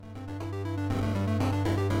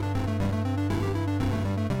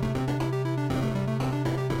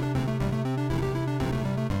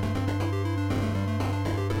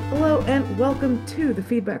And welcome to the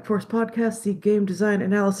Feedback Force podcast, the game design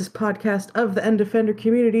analysis podcast of the End Defender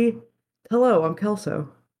community. Hello, I'm Kelso.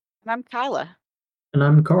 And I'm Kyla. And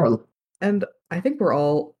I'm Carl. And I think we're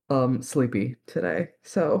all sleepy today,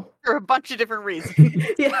 so... For a bunch of different reasons.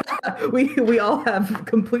 Yeah, we all have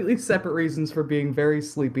completely separate reasons for being very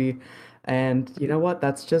sleepy, and you know what?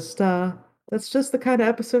 That's just the kind of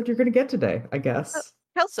episode you're gonna get today, I guess.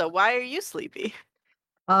 Kelso, why are you sleepy?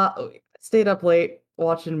 Stayed up late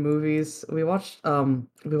watching movies. We watched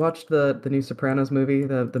the new Sopranos movie,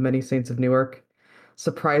 the Many Saints of Newark.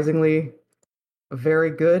 Surprisingly, very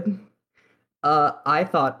good. I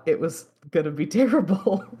thought it was gonna be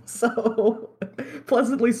terrible, so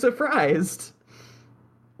pleasantly surprised.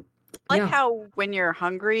 Like how when you're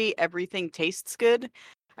hungry, everything tastes good.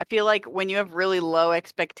 I feel like when you have really low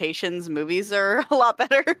expectations, movies are a lot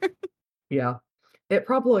better. Yeah. It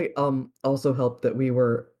probably also helped that we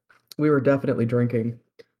were definitely drinking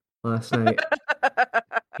last night.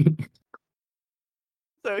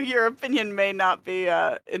 So your opinion may not be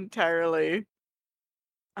entirely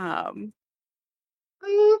I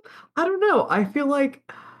don't know. I feel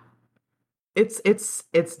like it's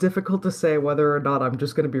difficult to say whether or not I'm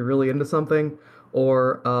just going to be really into something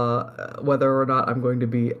or whether or not I'm going to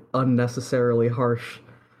be unnecessarily harsh.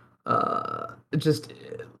 Just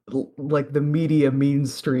like the media mean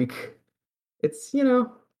streak. It's,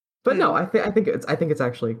 but no, I think it's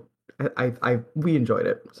actually we enjoyed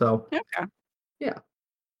it. So okay. Yeah.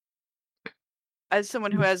 As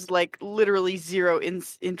someone who has like literally zero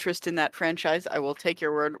interest in that franchise, I will take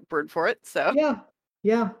your word for it. So yeah,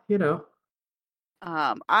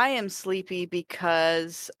 I am sleepy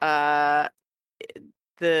because the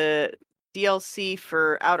DLC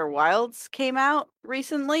for Outer Wilds came out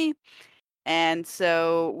recently, and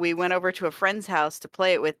so we went over to a friend's house to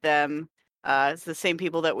play it with them. It's the same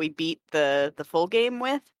people that we beat the full game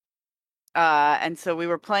with, and so we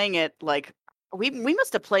were playing it like we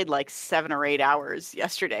must have played like 7 or 8 hours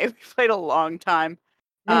yesterday. We played a long time.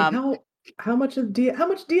 How much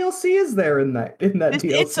DLC is there in that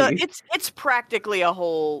DLC? It's practically a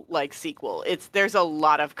whole like sequel. There's a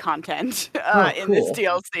lot of content in cool. this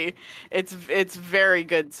DLC. It's very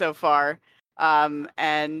good so far.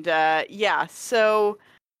 Yeah, so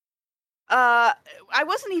I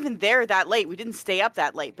wasn't even there that late. We didn't stay up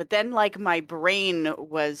that late, but then like my brain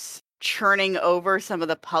was churning over some of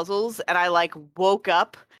the puzzles, and I like woke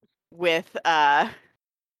up with at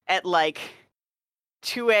like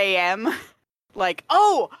 2 a.m. like,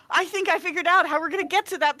 oh, I think I figured out how we're gonna get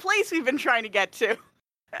to that place we've been trying to get to.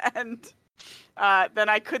 And then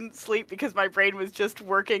I couldn't sleep because my brain was just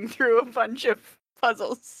working through a bunch of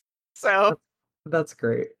puzzles. So that's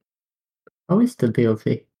great. How is the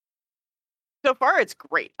DLC? So far, it's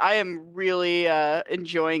great. I am really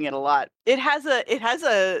enjoying it a lot. It has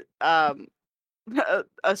a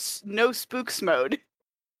no spooks mode.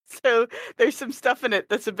 So there's some stuff in it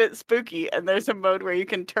that's a bit spooky, and there's a mode where you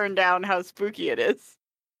can turn down how spooky it is.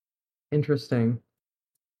 Interesting.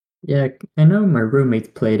 Yeah, I know my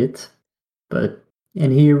roommate played it, and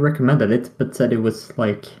he recommended it, but said it was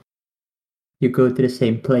like you go to the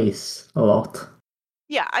same place a lot.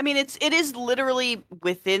 Yeah, I mean it is literally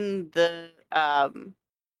within the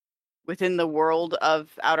world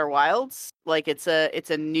of Outer Wilds. Like it's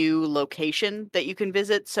a new location that you can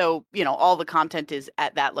visit, so all the content is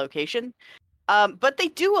at that location. But they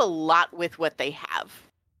do a lot with what they have.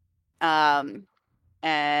 And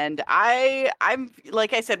I'm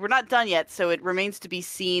like I said, we're not done yet, so it remains to be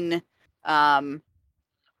seen if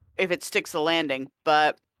it sticks the landing.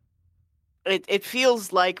 But it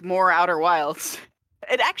feels like more Outer Wilds.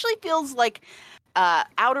 It actually feels like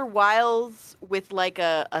Outer Wilds with like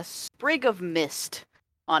a sprig of mist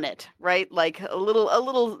on it, right? Like a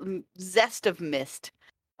little zest of mist.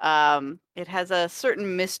 It has a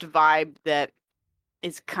certain mist vibe that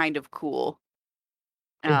is kind of cool.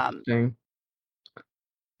 Interesting.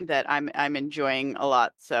 That I'm enjoying a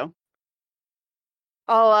lot. So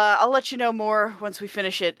I'll let you know more once we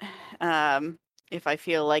finish it. If I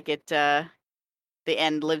feel like it the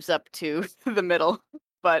end lives up to the middle.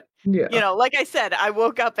 But like I said, I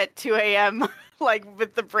woke up at 2 a.m. like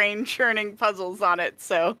with the brain churning puzzles on it.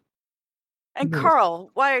 So, and nice.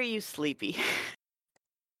 Carl, why are you sleepy?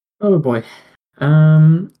 Oh boy,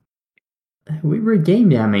 we were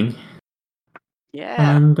game jamming.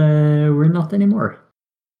 Yeah, and we're not anymore.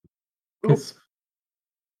 Because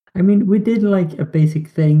I mean, we did like a basic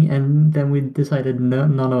thing, and then we decided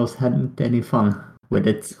none of us had any fun with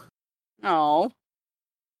it. Oh,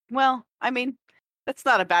 well, I mean, that's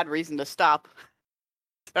not a bad reason to stop.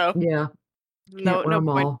 So yeah, no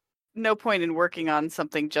point. no point in working on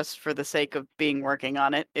something just for the sake of working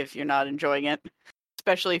on it if you're not enjoying it,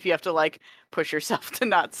 especially if you have to like push yourself to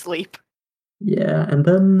not sleep. Yeah, and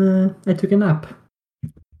then I took a nap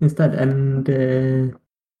instead and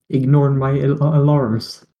ignored my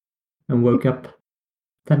alarms and woke up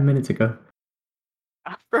 10 minutes ago.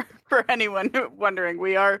 For anyone wondering,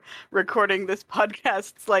 we are recording this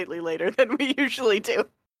podcast slightly later than we usually do.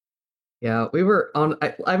 Yeah, we were on.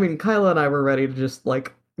 I mean, Kyla and I were ready to just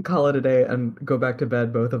like call it a day and go back to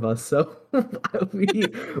bed, both of us. So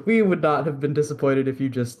we would not have been disappointed if you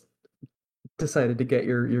just decided to get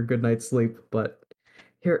your good night's sleep. But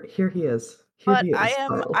here he is. Here But he is, I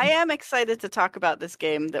Kyle. am excited to talk about this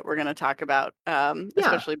game that we're going to talk about, Yeah,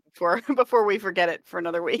 especially before we forget it for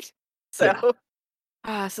another week. yeah. So,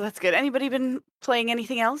 so that's good. Anybody been playing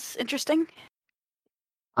anything else interesting?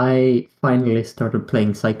 I finally started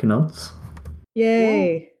playing Psychonauts,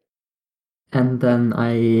 Yay! and then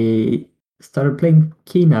I started playing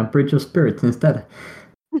Kena Bridge of Spirits instead.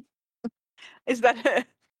 Is that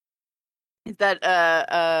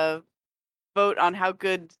a vote on how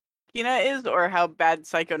good Kina is or how bad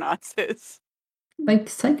Psychonauts is? Like,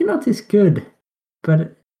 Psychonauts is good,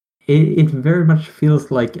 but it very much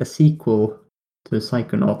feels like a sequel to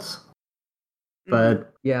Psychonauts.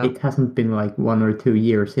 But Yeah, it hasn't been like 1 or 2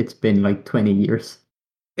 years, it's been like 20 years.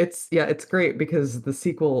 it's great because the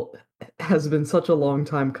sequel has been such a long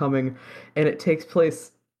time coming, and it takes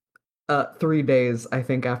place 3 days, I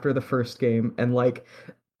think, after the first game, and like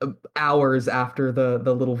hours after the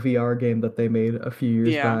little VR game that they made a few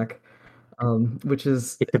years Yeah. back. Which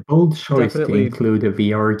is It's a bold choice to definitely include a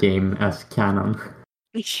VR game as canon.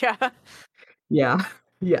 Yeah. yeah,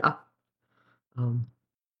 yeah.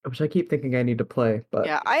 Which I keep thinking I need to play, but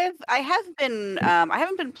Yeah, I haven't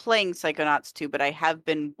been playing Psychonauts 2, but I have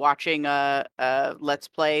been watching a Let's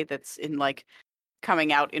Play that's in like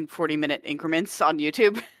coming out in 40-minute increments on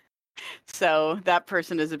YouTube. So that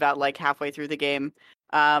person is about like halfway through the game.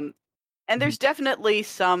 And there's definitely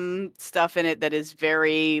some stuff in it that is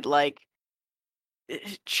very like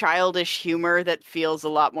childish humor that feels a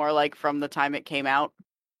lot more like from the time it came out.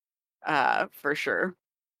 For sure.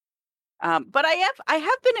 But I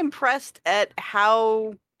have been impressed at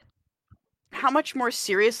how much more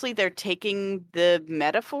seriously they're taking the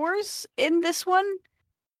metaphors in this one,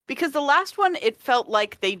 because the last one it felt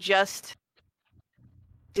like they just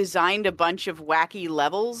designed a bunch of wacky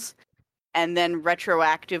levels and then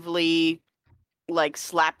retroactively like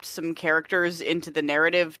slapped some characters into the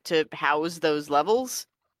narrative to house those levels,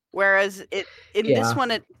 whereas in this yeah,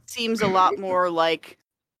 one it seems a lot more like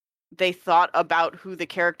they thought about who the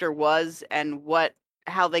character was and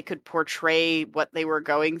how they could portray what they were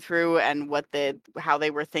going through and how they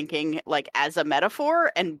were thinking like as a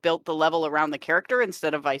metaphor, and built the level around the character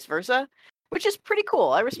instead of vice versa, which is pretty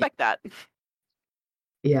cool. I respect that.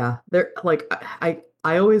 yeah. They're like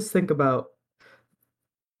I always think about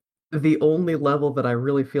the only level that I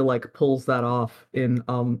really feel like pulls that off in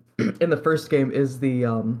in the first game is the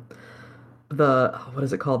what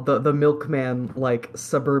is it called? The milkman like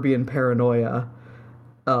suburban paranoia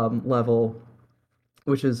level,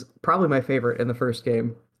 which is probably my favorite in the first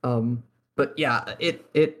game. But yeah, it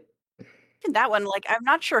In that one, like I'm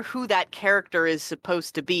not sure who that character is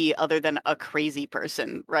supposed to be other than a crazy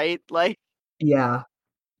person, right? Like yeah,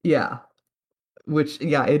 yeah. Which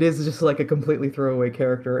yeah, it is just like a completely throwaway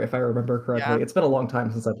character if I remember yeah. correctly. It's been a long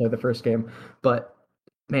time since I played the first game, but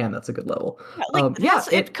man, that's a good level. Yeah, like Yeah,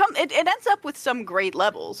 it ends up with some great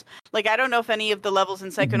levels. Like I don't know if any of the levels in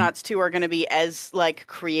mhm. Psychonauts 2 are going to be as like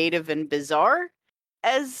creative and bizarre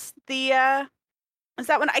as the as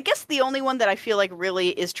that one. I guess the only one that I feel like really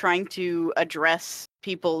is trying to address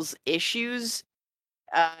people's issues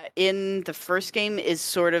in the first game is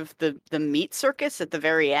sort of the meat circus at the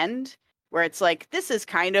very end, where it's like this is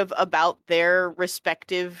kind of about their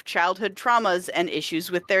respective childhood traumas and issues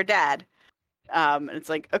with their dad. And it's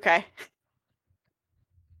like, okay.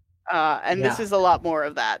 And this Yeah. is a lot more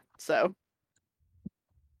of that. So,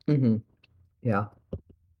 Hmm. Yeah.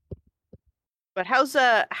 but how's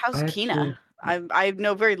I Kina? actually I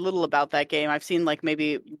know very little about that game. I've seen like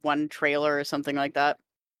maybe one trailer or something like that.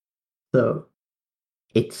 So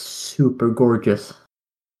it's super gorgeous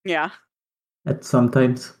Yeah. at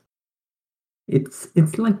sometimes. It's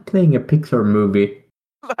like playing a Pixar movie.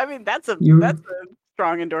 I mean You that's a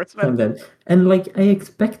strong endorsement. sometimes, and like I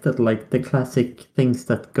expected like the classic things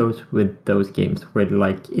that goes with those games, where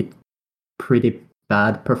like it pretty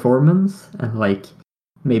bad performance and like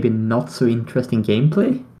maybe not so interesting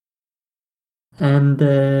gameplay. And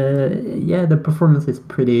yeah, the performance is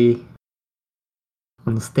pretty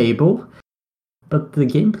unstable, but the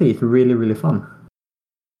gameplay is really really fun.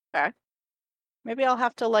 Okay. Maybe I'll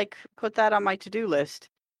have to like put that on my to-do list.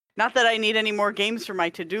 Not that I need any more games for my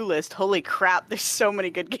to-do list. Holy crap, there's so many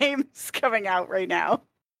good games coming out right now.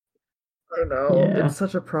 I know, Yeah. it's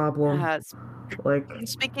such a problem. Like,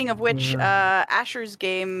 Speaking of which, yeah. Asher's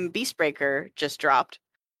game Beastbreaker just dropped.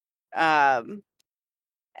 And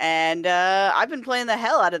I've been playing the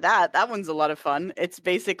hell out of that. That one's a lot of fun. It's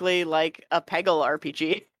basically like a Peggle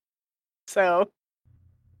RPG. So,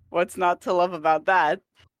 what's not to love about that?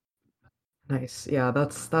 Nice. Yeah,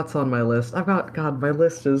 that's on my list. God, my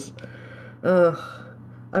list is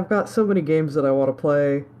I've got so many games that I want to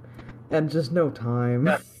play and just no time.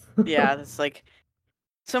 Yeah, it's like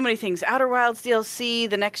so many things. Outer Wilds DLC,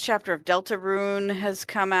 the next chapter of Deltarune has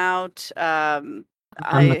come out. I'm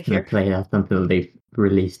I not gonna hear play that until they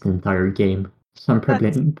release the entire game. So I'm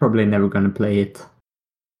probably never gonna play it.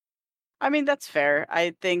 I mean, that's fair.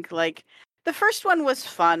 I think like the first one was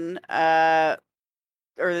fun, or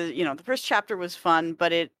the first chapter was fun,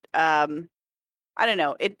 but it I don't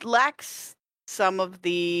know, it lacks some of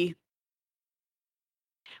the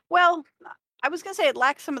well, I was gonna say it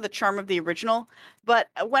lacks some of the charm of the original, but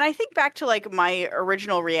when I think back to like my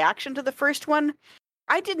original reaction to the first one,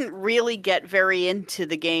 I didn't really get very into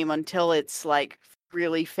the game until its like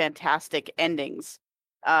really fantastic endings.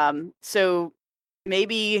 So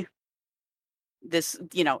maybe this,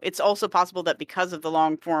 it's also possible that because of the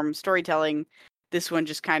long form storytelling, this one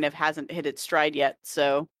just kind of hasn't hit its stride yet.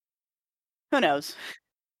 So who knows?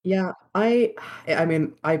 Yeah, I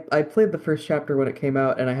mean, I played the first chapter when it came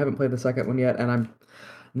out and I haven't played the second one yet and I'm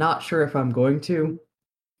not sure if I'm going to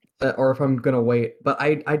or if I'm gonna wait. But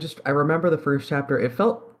I remember the first chapter. It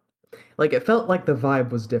felt like the vibe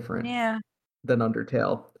was different Yeah. than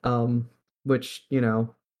Undertale. Which,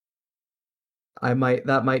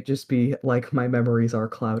 that might just be like my memories are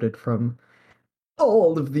clouded from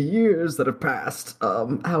all of the years that have passed.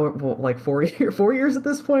 Well, like 4 years at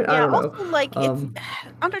this point? I Yeah, don't know. also like it's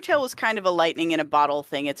Undertale was kind of a lightning in a bottle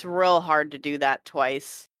thing. It's real hard to do that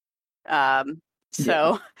twice. Um Yeah.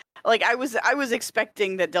 so like I was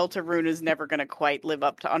expecting that Deltarune is never going to quite live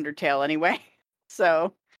up to Undertale anyway.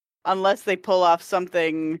 So unless they pull off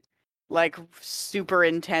something like super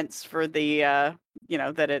intense for the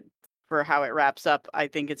that it for how it wraps up, I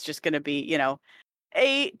think it's just going to be,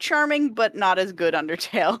 a charming but not as good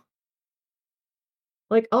Undertale.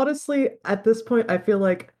 Like honestly, at this point, I feel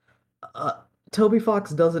like uh, Toby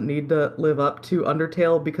Fox doesn't need to live up to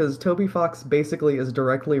Undertale because Toby Fox basically is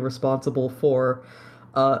directly responsible for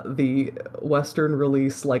the Western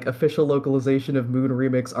release, like official localization of Moon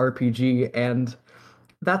Remix RPG, and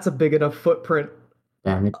that's a big enough footprint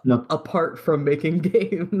Damn it. Not apart from making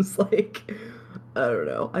games. Like, I don't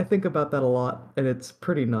know. I think about that a lot, and it's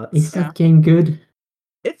pretty is nuts. Yeah. that game good?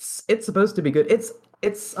 It's supposed to be good. It's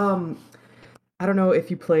I don't know if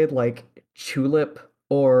you played like Tulip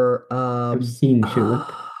or I've seen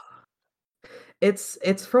Tulip.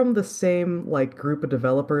 it's from the same like group of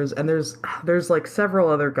developers and there's like several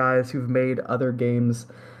other guys who've made other games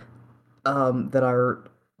that are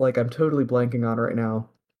like I'm totally blanking on right now.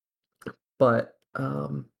 But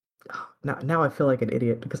now I feel like an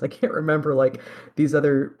idiot because I can't remember like these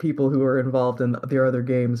other people who are involved in their other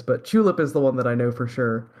games, but Tulip is the one that I know for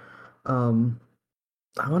sure. Um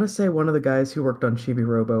I want to say one of the guys who worked on Chibi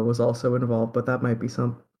Robo was also involved, but that might be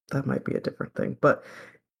a different thing. But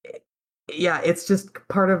eh, yeah, it's just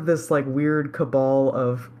part of this like weird cabal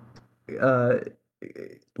of uh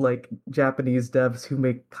like Japanese devs who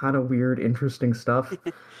make kind of weird, interesting stuff.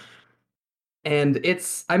 And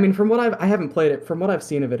I mean, I haven't played it, from what I've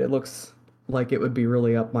seen of it, it looks like it would be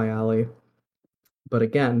really up my alley. But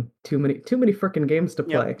again, too many freaking games to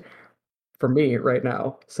Yep. play for me right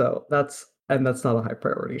now. So that's not a high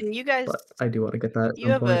priority. And you guys, But I do want to get that at you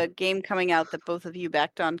some have point. a game coming out that both of you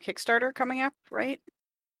backed on Kickstarter coming up, right?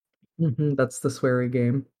 That's the sweary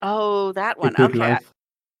game. Oh, that The one. Good Okay. Life.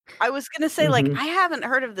 I was gonna say, like, I haven't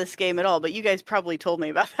heard of this game at all, but you guys probably told me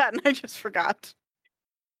about that and I just forgot.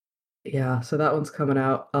 Yeah, so that one's coming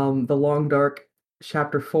out. The Long Dark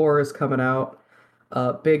Chapter 4 is coming out.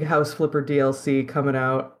 Big House Flipper DLC coming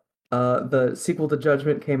out. The sequel to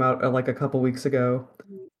Judgment came out like a couple weeks ago.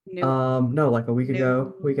 New No, like a week and a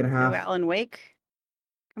new half. Alan Wake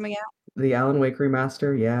coming out. The Alan Wake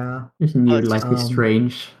remaster, yeah. There's a Oh, new it's just Life is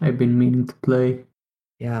Strange I've been meaning to play.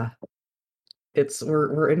 Yeah.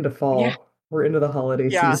 We're into Yeah. fall. We're into the holiday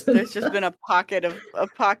Yeah, season. there's just been a pocket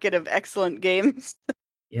of excellent games.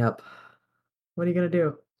 Yep. What are you gonna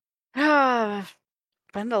do?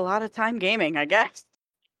 Spend a lot of time gaming, I guess.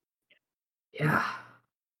 Yeah,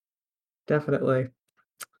 definitely.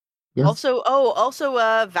 Yes. Also,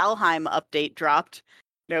 Valheim update dropped.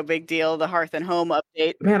 no big deal. The Hearth and Home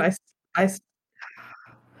update. Man,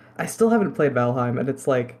 I still haven't played Valheim, and it's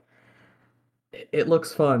like it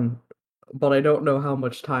looks fun, but I don't know how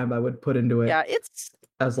much time I would put into Yeah, it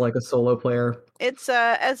as like a solo player. it's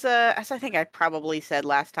as I think I probably said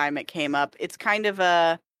last time it came up, it's kind of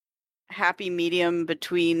a happy medium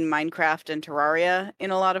between Minecraft and Terraria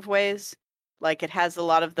in a lot of ways. Like it has a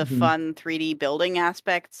lot of the Mhm. fun 3D building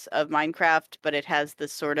aspects of Minecraft, but it has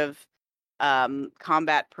this sort of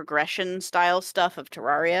combat progression style stuff of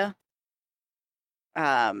Terraria.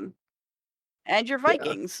 And you're Yeah.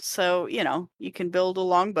 Vikings, so you can build a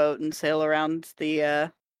longboat and sail around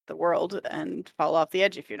the world and fall off the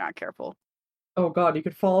edge if you're not careful. Oh God, you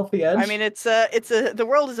could fall off the edge. I mean, the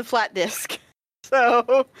world is a flat disc.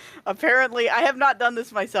 So apparently, I have not done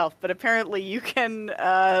this myself, but apparently you can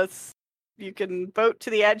boat to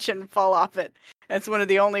the edge and fall off it. That's one of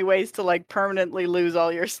the only ways to like permanently lose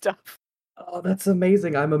all your stuff. Oh, that's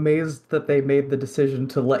amazing. I'm amazed that they made the decision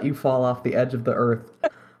to let you fall off the edge of the earth.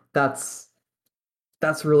 That's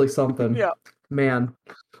really something. Yeah. Man.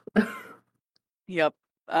 Yep.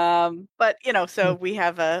 But so we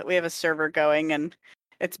have a server going, and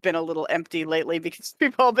it's been a little empty lately because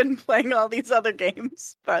people have been playing all these other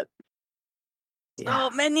games. But so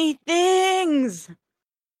many things.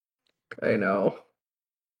 I know.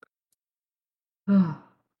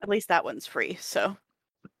 At least that one's free, so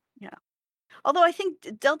yeah. Although I think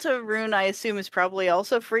Deltarune, I assume, is probably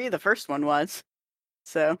also free. The first one was.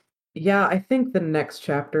 So Yeah, I think the next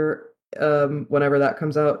chapter, whenever that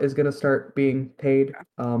comes out, is gonna start being paid.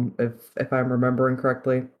 If I'm remembering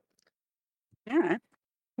correctly. yeah.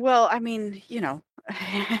 Well, I mean, he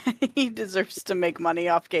deserves to make money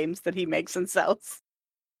off games that he makes and sells.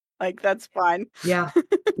 Like that's fine. Yeah.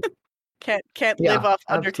 Can't Yeah, live off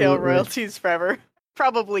Undertale absolutely. royalties forever.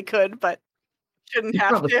 Probably could, but shouldn't You have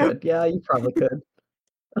probably to. could. Yeah, you probably could.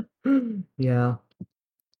 Yeah.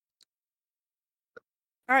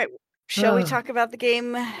 All right. Shall we talk about the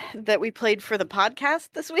game that we played for the podcast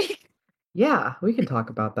this week? Yeah, we can talk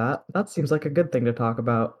about that. That seems like a good thing to talk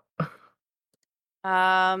about.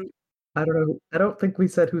 I don't know. I don't think we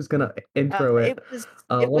said who's gonna intro it it. was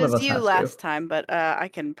One of us you has last to. time, but I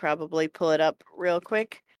can probably pull it up real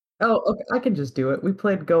quick. Oh, okay. I can just do it. We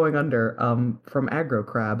played Going Under, from Aggro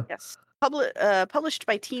Crab. Yes. Published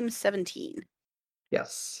by Team 17.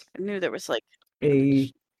 Yes. I knew there was like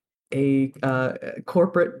A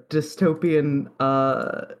corporate dystopian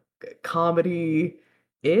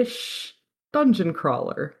comedy-ish dungeon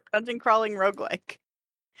crawler. dungeon crawling roguelike.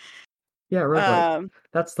 Yeah, roguelike.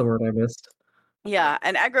 That's the word I missed. Yeah,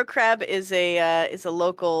 and Aggro Crab is a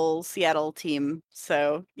local Seattle team,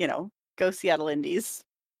 so go Seattle Indies.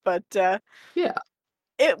 But Yeah.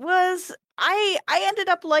 it was I ended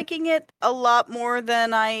up liking it a lot more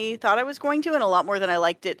than I thought I was going to, and a lot more than I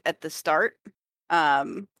liked it at the start.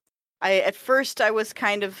 At first I was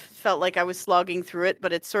kind of felt like I was slogging through it,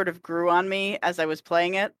 but it sort of grew on me as I was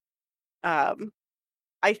playing it.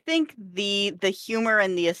 I think the humor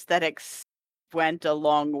and the aesthetics went a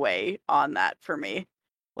long way on that for me.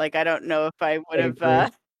 Like I don't know if I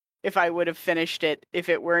would have finished it if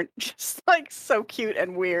it weren't just like so cute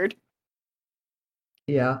and weird.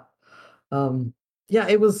 Yeah. Yeah,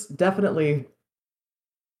 it was definitely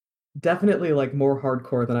like more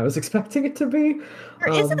hardcore than I was expecting it to be.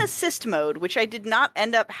 There is an assist mode, which I did not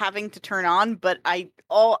end up having to turn on, but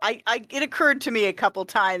it occurred to me a couple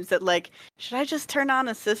times that like, should I just turn on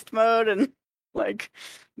assist mode and like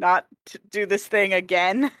not do this thing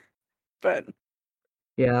again? But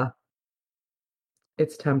yeah,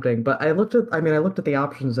 it's tempting. But I looked at the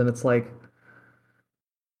options, and it's like,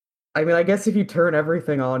 I guess if you turn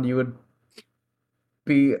everything on, you would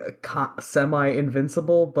be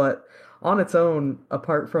semi-invincible, but on its own,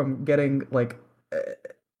 apart from getting like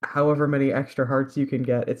however many extra hearts you can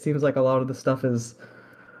get, it seems like a lot of the stuff is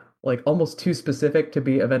like almost too specific to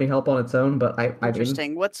be of any help on its own. But I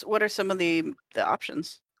interesting. What are some of the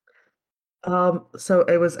options? So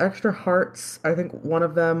it was extra hearts. I think one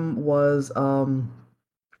of them was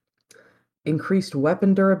increased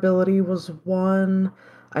weapon durability was one.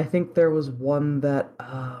 I think there was one that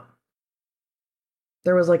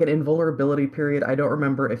there was like an invulnerability period. I don't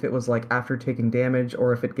remember if it was like after taking damage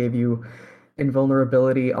or if it gave you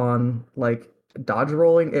invulnerability on like dodge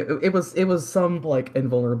rolling. It was some like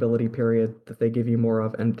invulnerability period that they give you more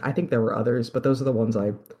of, and I think there were others, but those are the ones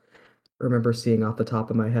I remember seeing off the top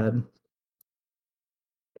of my head.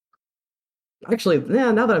 Actually,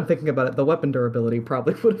 yeah, now that I'm thinking about it, the weapon durability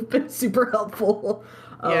probably would have been super helpful.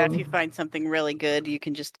 Yeah, if you find something really good, you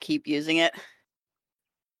can just keep using it.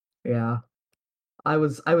 Yeah. I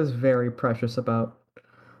was very precious about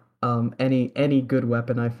Any good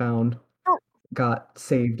weapon I found For, got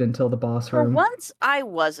saved until the boss for room. once, I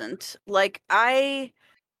wasn't. Like,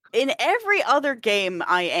 in every other game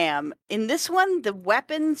I am. In this one, the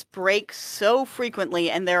weapons break so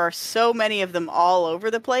frequently, and there are so many of them all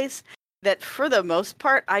over the place that for the most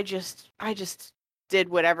part, I just did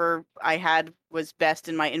whatever I had was best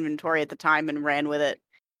in my inventory at the time and ran with it.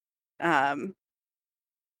 Um,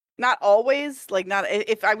 Not always, like not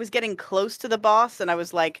if I was getting close to the boss and I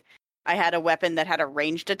was like I had a weapon that had a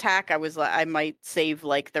ranged attack, I was like I might save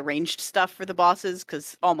like the ranged stuff for the bosses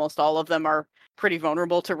cuz almost all of them are pretty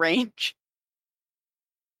vulnerable to range.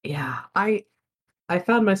 Yeah, I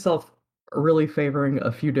found myself really favoring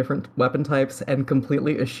a few different weapon types and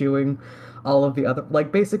completely eschewing all of the other,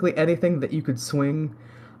 like basically anything that you could swing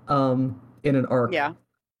in an arc. Yeah.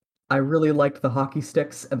 I really liked the hockey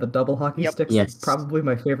sticks, and the double hockey Yep. sticks, Yes, probably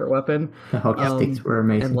my favorite weapon. the hockey Yep. sticks were And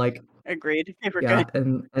amazing. like Agreed. They were yeah,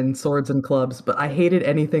 good. and swords and clubs, but I hated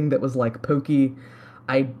anything that was like pokey.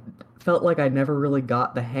 I felt like I never really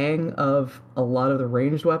got the hang of a lot of the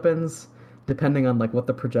ranged weapons, depending on like what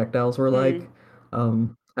the projectiles were Mm. like.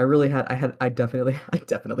 I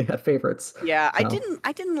definitely had favorites. Yeah, I So,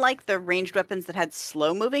 didn't like the ranged weapons that had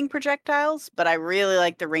slow moving projectiles, but I really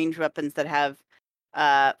like the ranged weapons that have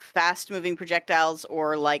fast moving projectiles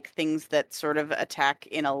or like things that sort of attack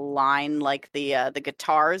in a line like the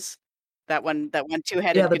guitars. That one yeah,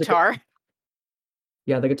 two-headed guitar.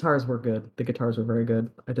 the guitars were good. The guitars were very good.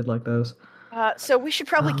 I did like those. So we should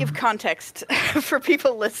probably give Um, context for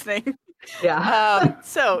people listening. yeah.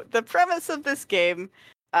 So the premise of this game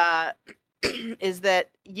uh, is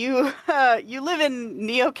that you live in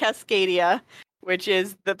Neo Cascadia, which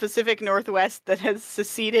is the Pacific Northwest that has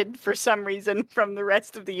seceded for some reason from the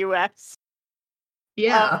rest of the U.S.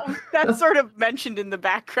 Yeah. That's sort of mentioned in the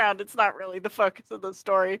background. It's not really the focus of the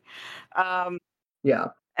story. Um, Yeah.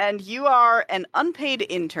 and you are an unpaid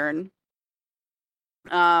intern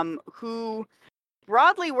who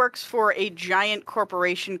broadly works for a giant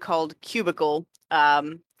corporation called Cubicle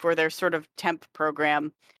for their sort of temp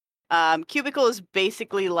program. Cubicle is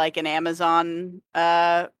basically like an Amazon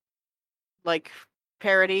like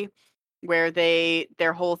parody where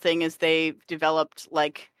their whole thing is they developed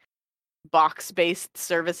like box-based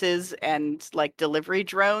services and like delivery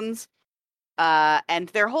drones. And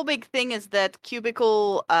their whole big thing is that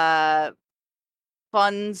Cubicle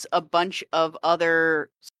funds a bunch of other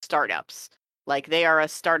startups. Like they are a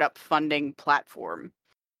startup funding platform.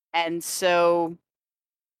 And so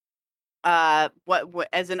what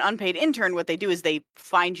as an unpaid intern what they do is they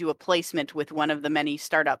find you a placement with one of the many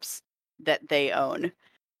startups that they own.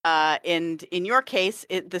 And in your case,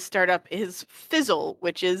 the startup is Fizzle,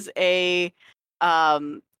 which is a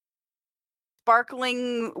um,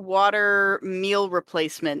 sparkling water meal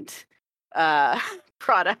replacement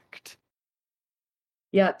product.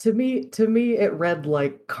 Yeah, to me it read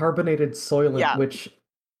like carbonated Soylent, Yeah. which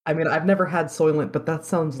I mean, I've never had Soylent, but that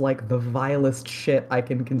sounds like the vilest shit I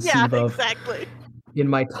can Yeah, conceive of exactly. in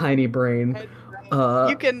my tiny brain. And, Uh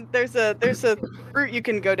you can there's a route you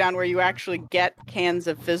can go down where you actually get cans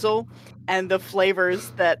of Fizzle, and the flavors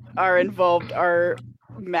that are involved are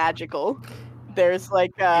magical. There's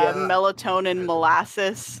like yeah. melatonin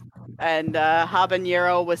molasses and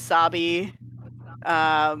habanero wasabi,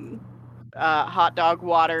 um, hot dog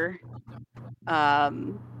water,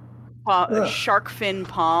 um, Ugh. shark fin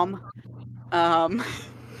palm. Um,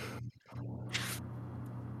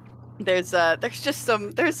 there's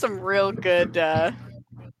some real good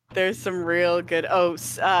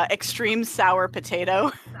extreme sour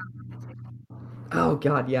potato. Oh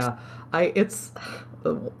God, yeah. It's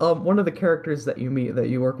one of the characters that you meet that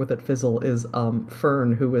you work with at Fizzle is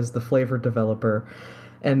Fern, who is the flavor developer.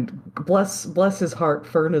 And bless his heart,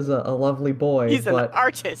 Fern is a lovely boy, He's an but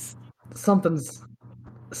artist. something's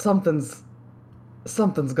something's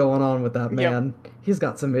something's going on with that Yep. man. He's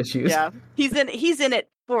got some issues. Yeah. He's in it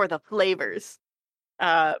for the flavors.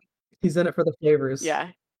 Uh He's in it for the flavors. yeah.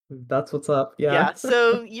 That's what's up. Yeah. Yeah.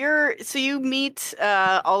 So you meet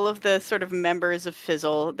all of the sort of members of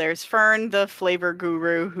Fizzle. There's Fern, the flavor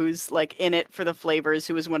guru, who's like in it for the flavors,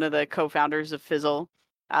 who was one of the co-founders of Fizzle.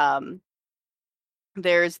 Um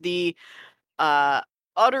there's the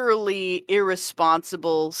utterly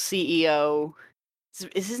irresponsible CEO.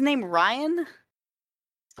 Is his name Ryan?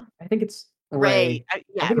 I think it's Ray. Ray. I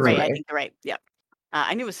Yeah, think it's Ray. Ray. I Ray. think the Ray. Yeah.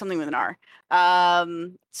 I knew it was something with an R.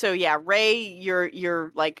 So yeah, Ray,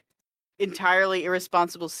 you're like entirely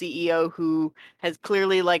irresponsible CEO who has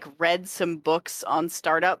clearly like read some books on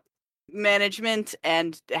startup management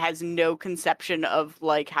and has no conception of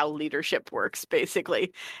like how leadership works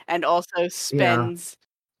basically, and also Yeah. spends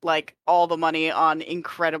like all the money on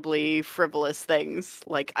incredibly frivolous things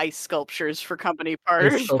like ice sculptures for company Ice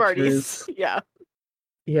parties. sculptures. Yeah.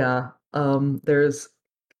 Yeah. There's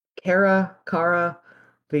Kara,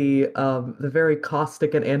 the very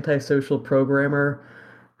caustic and antisocial programmer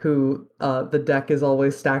who the deck is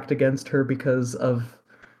always stacked against her because of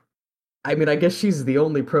I mean, I guess she's the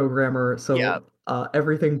only programmer, Yeah. so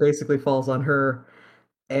everything basically falls on her,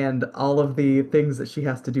 and all of the things that she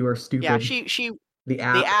has to do are Yeah, stupid. she The the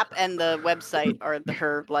app. app and the website are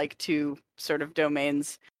her like two sort of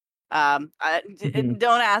domains. Mhm.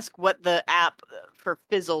 Don't ask what the app for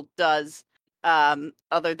Fizzle does,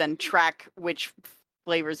 other than track which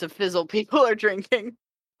flavors of Fizzle people are drinking.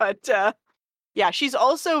 But yeah, she's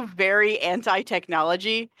also very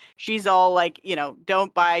anti-technology. She's all like,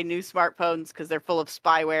 don't buy new smartphones because they're full of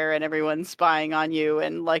spyware and everyone's spying on you,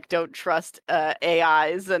 and like don't trust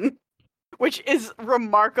AIs, and which is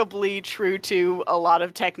remarkably true to a lot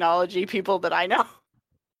of technology people that I know.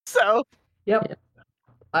 So Yep.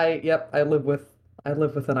 I live with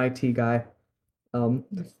an IT guy. Um,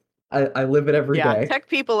 I live it every yeah, day. tech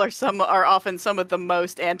people are often some of the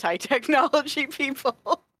most anti-technology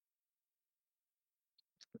people.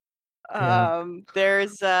 Yeah.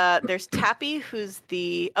 There's Tappy, who's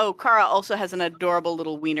Kara also has an adorable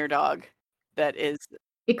little wiener dog that is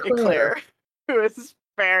Eclair. Eclair, who is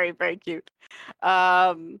very, very cute.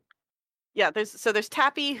 Yeah, there's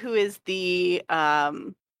Tappy, who is the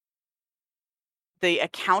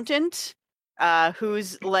accountant,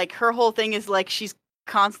 who's like, her whole thing is like she's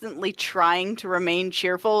constantly trying to remain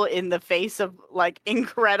cheerful in the face of like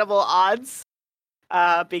incredible odds.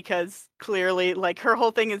 Because clearly, like, her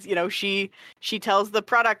whole thing is, she tells the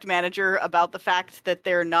product manager about the fact that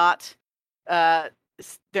they're not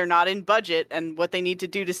in budget and what they need to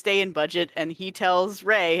do to stay in budget, and he tells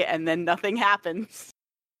Ray, and then nothing happens.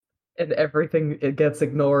 And everything it gets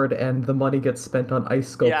ignored and the money gets spent on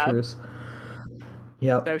ice Yeah, sculptures.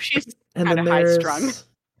 Yep. so she's And kind then of high strung.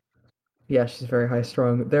 yeah, she's very high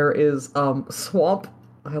strung. There is Swamp.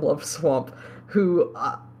 I love Swamp, who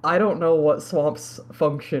I don't know what Swamp's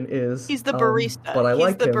function is. He's the barista. But I He's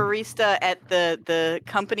like the him. barista at the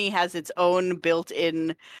company has its own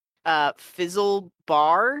built-in Fizzle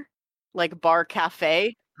bar, like bar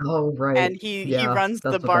cafe. Oh right. And he Yeah, runs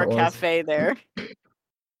the that's what bar that was. cafe there.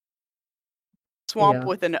 Swamp Yeah.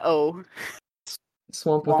 with an O.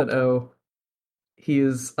 Swamp with an O. He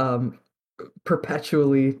is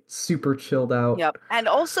perpetually super chilled out. Yep. And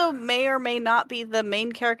also may or may not be the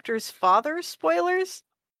main character's father. Spoilers?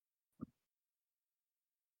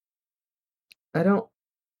 I don't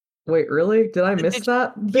Wait, really? Did I miss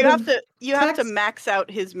that bit You have to text? max out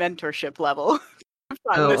his mentorship level to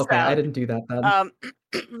find Oh, this okay. I out. didn't do that then.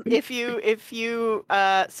 If you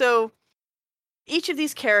so each of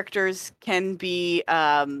these characters can be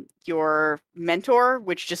your mentor,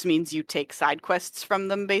 which just means you take side quests from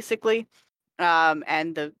them, basically.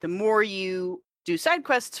 And the more you do side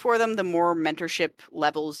quests for them, the more mentorship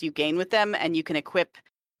levels you gain with them, and you can equip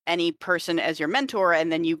any person as your mentor,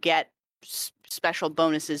 and then you get special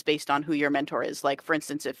bonuses based on who your mentor is. Like, for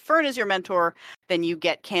instance, if Fern is your mentor, then you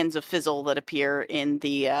get cans of Fizzle that appear in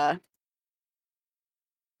the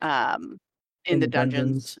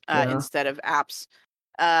dungeons Yeah. instead of apps.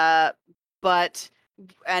 And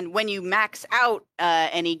when you max out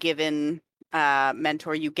any given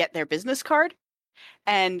mentor, you get their business card.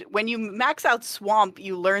 And when you max out Swamp,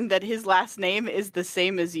 you learn that his last name is the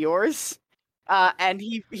same as yours. And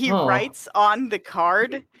he writes on the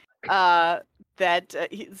card that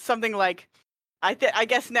something like, I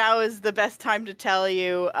guess now is the best time to tell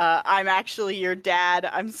you I'm actually your dad.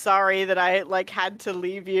 I'm sorry that I had to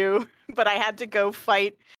leave you, but I had to go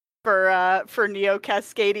fight for Neo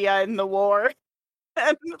Cascadia in the war.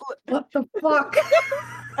 What the fuck?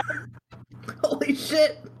 Holy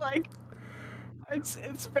shit! It's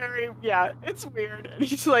very, it's weird. And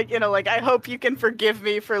he's like, I hope you can forgive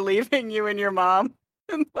me for leaving you and your mom.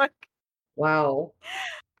 And wow,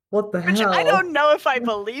 what the which hell? I don't know if I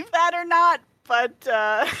believe that or not, but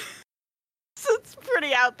it's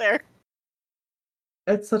pretty out there.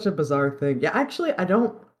 It's such a bizarre thing. Yeah, actually, I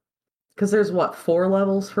don't, because there's what, 4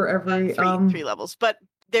 levels for every three levels, but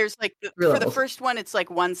there's for the first one it's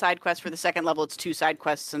one side quest, for the second level it's 2 side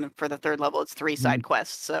quests, and for the third level it's 3 side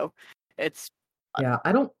quests. So it's yeah,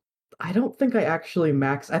 I don't think I actually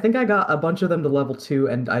maxed. I think I got a bunch of them to level 2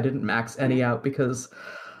 and I didn't max any out because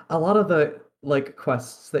a lot of the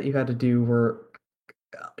quests that you had to do were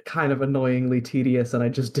kind of annoyingly tedious, and I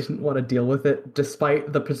just didn't want to deal with it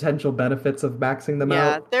despite the potential benefits of maxing them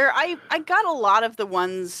out. Yeah, I got a lot of the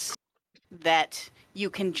ones that you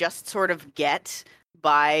can just sort of get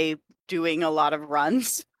by doing a lot of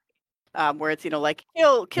runs. where it's like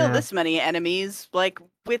kill Yeah. this many enemies like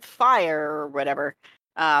with fire or whatever.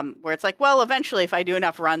 Where it's like, well, eventually, if I do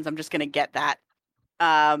enough runs, I'm just gonna get that.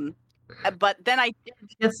 But then I did.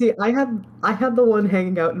 Yeah, see, I had the one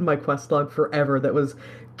hanging out in my quest log forever that was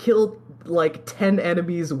kill like 10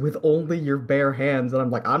 enemies with only your bare hands, and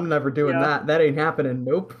I'm like, I'm never doing Yeah. that. That ain't happening.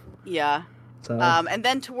 Nope. Yeah. So And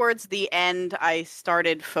then towards the end, I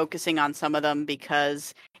started focusing on some of them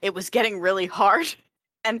because it was getting really hard.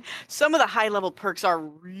 And some of the high level perks are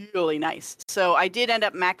really nice. So I did end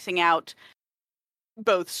up maxing out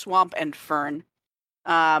both Swamp and Fern.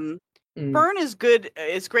 Um, mm, Fern is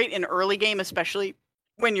great in early game, especially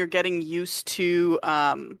when you're getting used to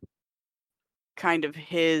kind of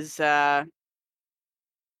his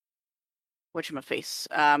whatchamaface.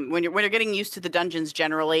 When you're getting used to the dungeons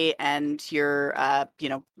generally, and you're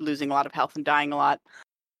losing a lot of health and dying a lot.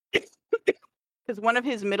 Because one of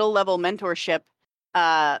his middle level mentorship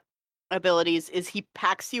abilities is he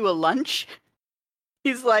packs you a lunch.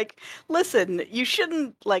 He's like, listen, you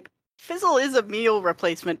shouldn't Fizzle is a meal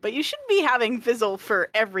replacement, but you shouldn't be having Fizzle for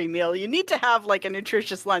every meal. You need to have like a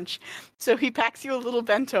nutritious lunch. So he packs you a little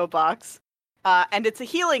bento box. And it's a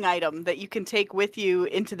healing item that you can take with you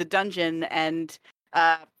into the dungeon, and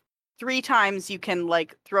 3 times you can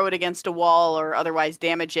like throw it against a wall or otherwise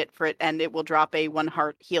damage it for it, and it will drop a 1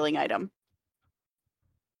 heart healing item.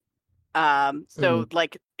 So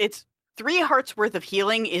like it's 3 hearts worth of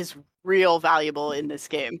healing is real valuable in this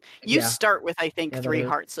game. You yeah. start with I think Yeah, that 3 is.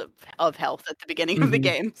 hearts of health at the beginning of the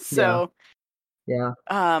game. So Yeah.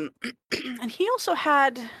 and he also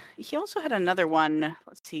had another one.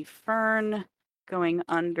 Let's see, Fern going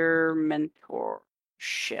under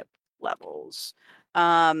mentorship levels.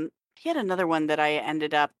 He had another one that I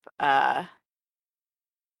ended up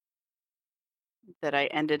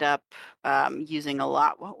using a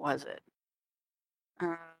lot. What was it?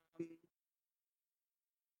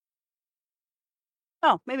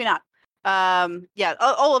 Oh, maybe not. Yeah,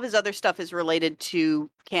 all of his other stuff is related to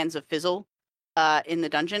cans of Fizzle in the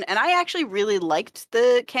dungeon. And I actually really liked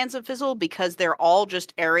the cans of Fizzle because they're all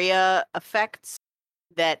just area effects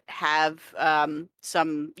that have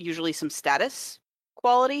usually some status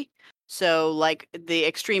quality. So like the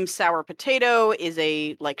extreme sour potato is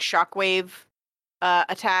a like shockwave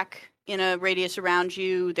attack in a radius around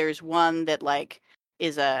you. There's one that like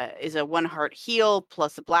is a 1 heart heal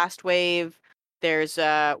plus a blast wave. There's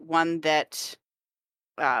one that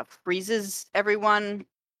freezes everyone.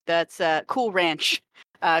 That's Cool Ranch.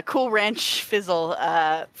 Cool Ranch Fizzle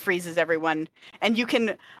freezes everyone, and you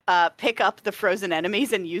can pick up the frozen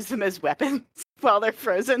enemies and use them as weapons while they're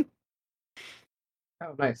frozen.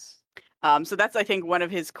 Oh, nice. So that's I think one of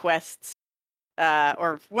his quests,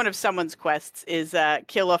 or one of someone's quests is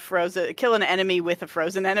kill an enemy with a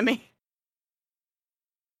frozen enemy.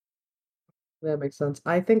 That makes sense.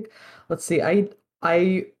 I think, let's see,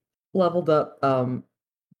 I leveled up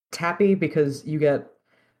Tappy because you get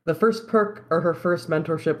the first perk or her first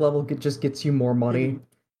mentorship level just gets you more money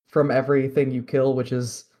from everything you kill, which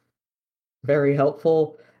is very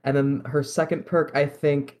helpful. And then her second perk, I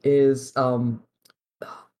think, is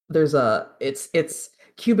it's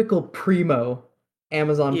Cubicle Primo,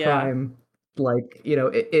 Amazon Yeah. Prime. Like,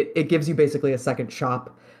 it gives you basically a second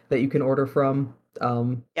shop that you can order from.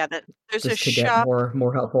 Yeah, there's a Just to get shop.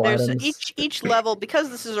 more helpful There's items. each level, because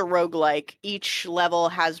this is a roguelike, each level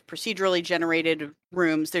has procedurally generated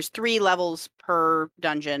rooms. There's 3 levels per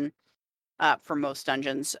dungeon for most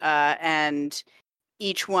dungeons. And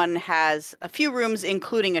each one has a few rooms,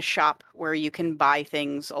 including a shop where you can buy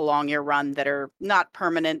things along your run that are not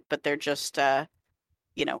permanent, but they're just a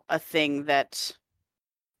thing that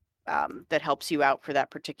that helps you out for that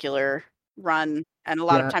particular run. And a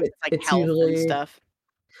lot of Yeah, times it's like it's health and usually stuff.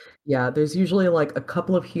 yeah, there's usually like a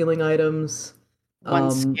couple of healing items,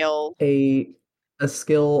 One skill. a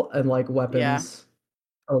skill and like Yeah. weapons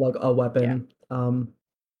or like a Yeah. weapon.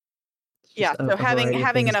 It's Yeah, just so a variety of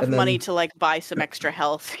having things. enough And money then to like buy some extra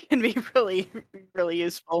health can be really, really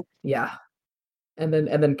useful. yeah. And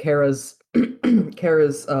then Kara's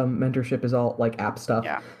Kara's mentorship is all like app stuff.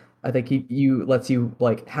 Yeah. I think you lets you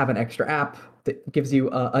like have an extra app that gives you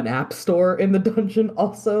an app store in the dungeon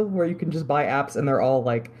also where you can just buy apps and they're all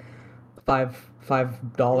like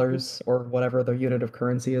 $5 or whatever their unit of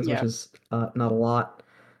currency is, which Yeah. is not a lot.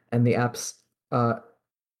 And the apps uh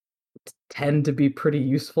tend to be pretty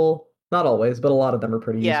useful. Not always, but a lot of them are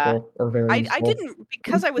pretty Yeah. useful or very I useful. didn't,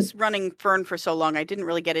 because I was running Fern for so long, I didn't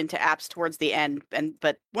really get into apps towards the end,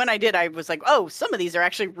 but when I did, I was like, oh, some of these are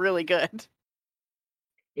actually really good.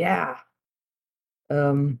 Yeah.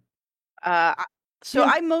 Um So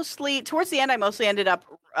yeah. I mostly towards the end I mostly ended up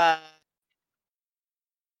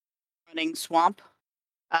running Swamp.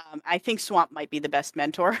 I think Swamp might be the best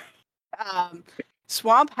mentor.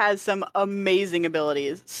 Swamp has some amazing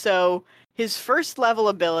abilities. So his first level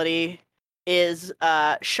ability is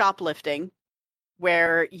shoplifting,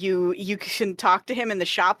 where you can talk to him in the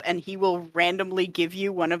shop and he will randomly give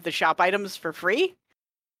you one of the shop items for free.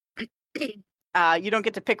 You don't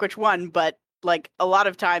get to pick which one, but like a lot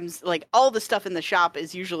of times, like all the stuff in the shop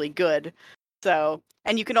is usually good. So,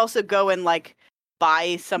 and you can also go and like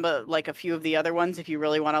buy some of like a few of the other ones if you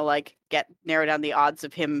really want to like narrow down the odds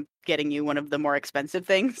of him getting you one of the more expensive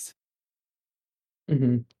things.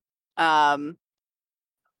 Mm-hmm.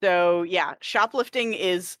 So yeah, shoplifting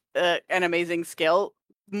is an amazing skill,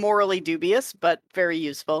 morally dubious but very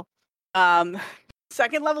useful.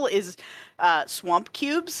 Second level is swamp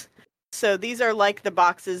cubes. So these are like the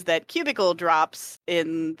boxes that Cubicle drops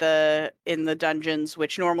in the dungeons,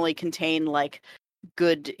 which normally contain like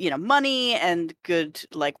good, money and good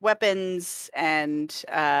like weapons and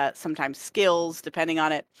sometimes skills, depending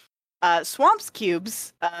on it. Swamps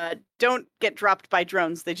cubes don't get dropped by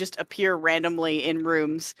drones; they just appear randomly in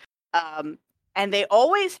rooms, and they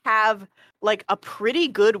always have like a pretty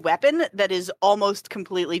good weapon that is almost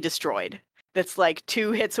completely destroyed. That's like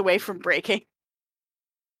 2 hits away from breaking.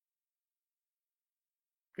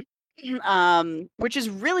 Which is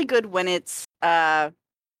really good when it's a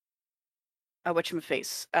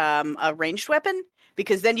ranged weapon,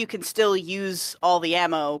 because then you can still use all the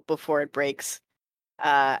ammo before it breaks,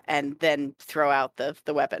 and then throw out the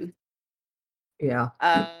weapon. Yeah.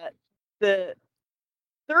 The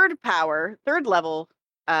third level.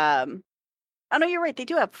 Oh no, you're right. They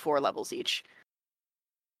do have 4 levels each.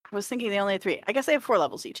 I was thinking they only had 3. I guess they have 4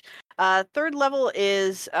 levels each. Third level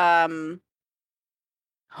is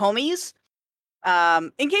homies.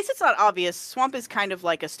 In case it's not obvious, Swamp is kind of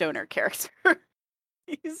like a stoner character.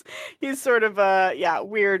 he's sort of a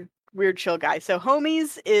weird chill guy. So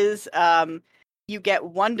homies is you get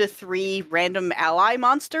 1 to 3 random ally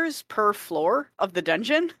monsters per floor of the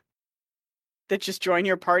dungeon that just join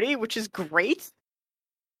your party, which is great.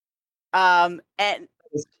 And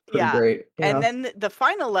It's pretty great. Yeah. And then the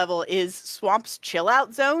final level is Swamp's chill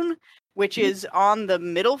out zone, which is on the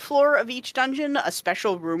middle floor of each dungeon. A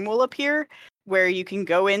special room will appear where you can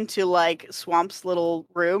go into like Swamp's little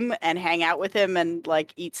room and hang out with him and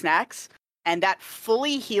like eat snacks. And that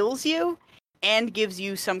fully heals you and gives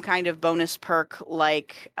you some kind of bonus perk,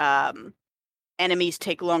 like enemies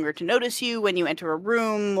take longer to notice you when you enter a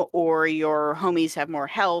room, or your homies have more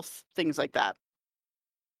health, things like that.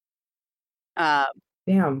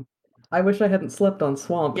 Damn. I wish I hadn't slept on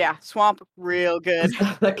Swamp. Yeah, Swamp, real good.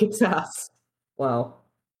 That kicks ass. Wow.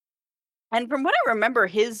 And from what I remember,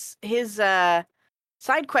 his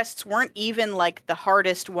side quests weren't even like the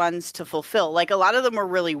hardest ones to fulfill. Like a lot of them were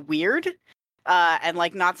really weird, and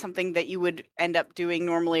like not something that you would end up doing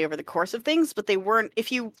normally over the course of things. But they weren't,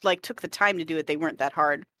 if you like took the time to do it, they weren't that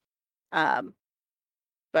hard.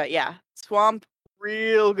 But yeah, Swamp,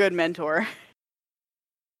 real good mentor.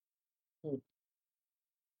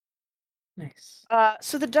 Nice.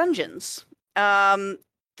 So the dungeons. As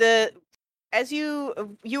you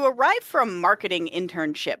arrive from marketing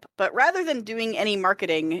internship, but rather than doing any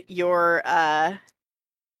marketing, your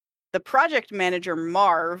the project manager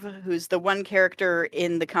Marv, who's the one character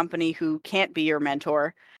in the company who can't be your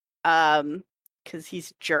mentor, because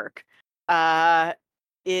he's a jerk,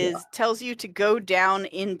 tells you to go down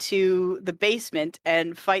into the basement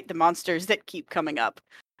and fight the monsters that keep coming up.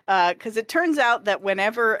 Because it turns out that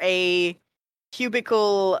whenever a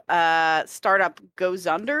Cubicle startup goes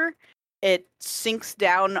under, it sinks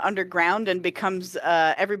down underground and becomes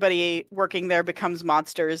everybody working there becomes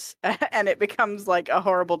monsters, and it becomes like a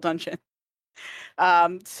horrible dungeon.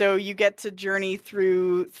 So you get to journey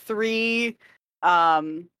through 3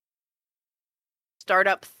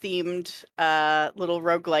 startup themed little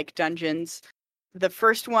roguelike dungeons. The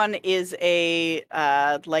first one is a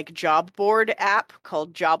like job board app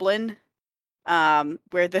called Joblin,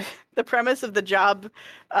 where the premise of the job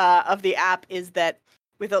of the app is that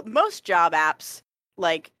with most job apps,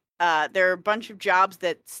 like there are a bunch of jobs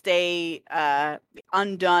that stay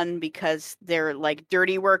undone because they're like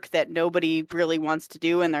dirty work that nobody really wants to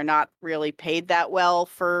do, and they're not really paid that well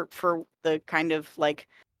for the kind of like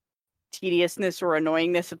tediousness or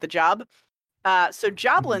annoyingness of the job. So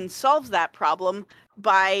Joblin solves that problem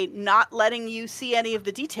by not letting you see any of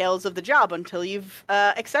the details of the job until you've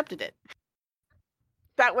accepted it.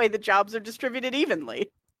 That way the jobs are distributed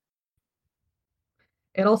evenly.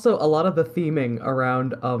 And also a lot of the theming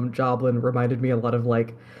around Joblin reminded me a lot of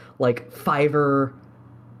like Fiverr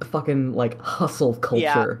fucking like hustle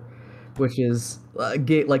culture. which is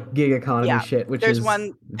gig economy Yeah. shit, which There's is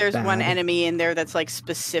one bad. enemy in there that's like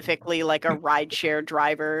specifically like a rideshare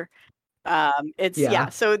driver. It's Yeah.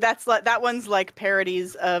 so that's that one's like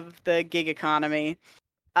parodies of the gig economy.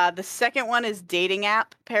 The second one is dating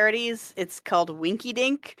app parodies. It's called Winky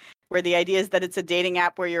Dink, where the idea is that it's a dating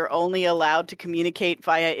app where you're only allowed to communicate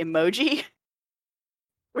via emoji,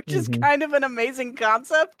 which is Mhm. kind of an amazing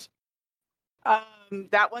concept.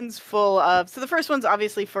 That one's full of. So the first one's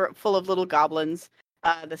obviously full of little goblins.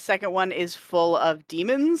 The second one is full of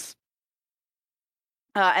demons.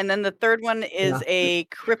 And then the third one is Yeah. a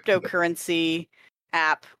cryptocurrency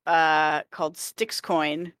app called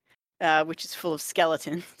Stixcoin, which is full of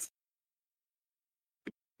skeletons.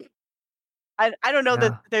 I don't know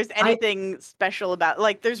that Yeah. there's I anything special about,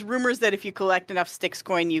 like, there's rumors that if you collect enough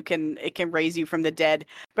Stixcoin it can raise you from the dead,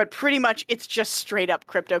 but pretty much it's just straight up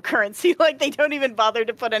cryptocurrency. Like, they don't even bother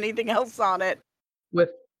to put anything else on it.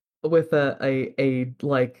 with a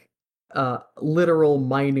like literal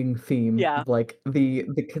mining theme. Yeah. Like the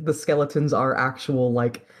skeletons are actual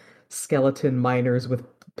like skeleton miners with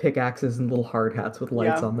pickaxes and little hard hats with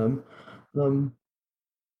lights Yeah. on them. Um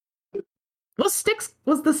was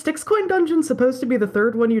the Styx coin dungeon supposed to be the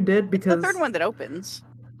third one you did? It's the Because third one that opens.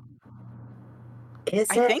 is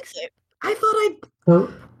I it? think so.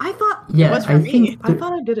 So I thought It was for me. I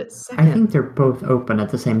thought I did it second. I think they're both open at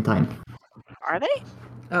the same time. Are they?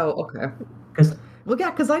 Oh, okay. Because Well,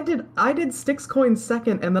 yeah, because I did Styx Coin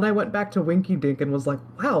second, and then I went back to Winky Dink and was like,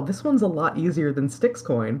 wow, this one's a lot easier than Styx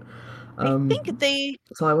Coin. I think they.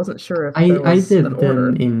 So I wasn't sure if there I was did an order.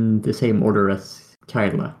 them in the same order as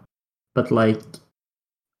Kyla, but like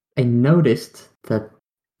I noticed that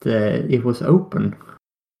it was open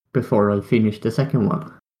before I finished the second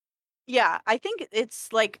one. Yeah, I think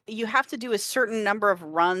it's like you have to do a certain number of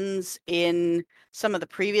runs in some of the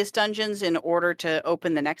previous dungeons in order to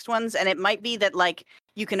open the next ones, and it might be that like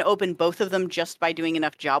you can open both of them just by doing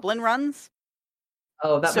enough Joblin runs.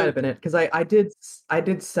 Oh, that might So have been it. Because I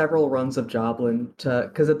did several runs of Joblin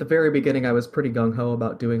because at the very beginning I was pretty gung ho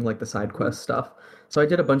about doing like the side quest stuff. So I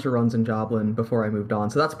did a bunch of runs in Joblin before I moved on.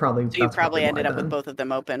 So you that's probably probably why ended up with then. both of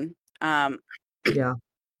them open. Yeah.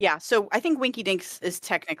 Yeah, so I think Winky Dinks is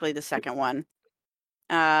technically the second one.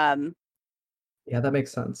 Um, Yeah, that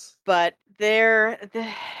makes sense. but the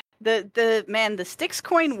man, the Styx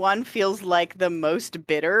Coin one feels like the most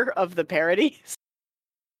bitter of the parodies.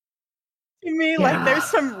 To me, like there's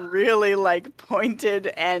some really like pointed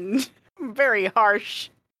and very harsh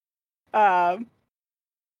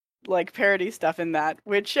like parody stuff in that,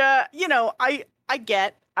 which you know, I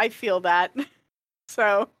get. I feel that.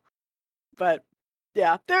 So, but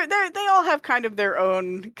yeah, they all have kind of their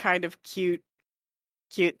own kind of cute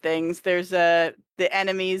things. There's the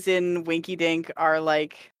enemies in Winky Dink are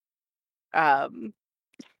like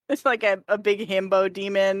it's like a big himbo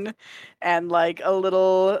demon and like a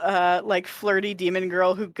little like flirty demon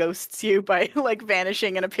girl who ghosts you by like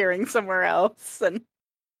vanishing and appearing somewhere else. And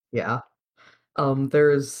Yeah.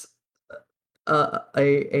 There's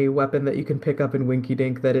a weapon that you can pick up in Winky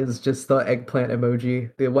Dink that is just the eggplant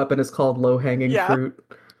emoji. The weapon is called low hanging yeah. fruit.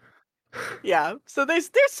 Yeah. So there's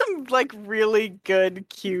some like really good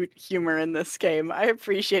cute humor in this game. I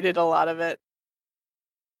appreciated a lot of it.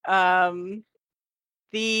 And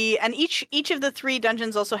each of the three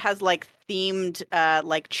dungeons also has like themed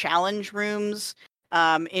like challenge rooms.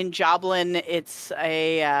 In Joblin it's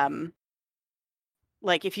a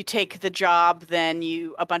like if you take the job, then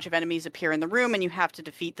a bunch of enemies appear in the room and you have to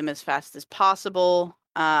defeat them as fast as possible.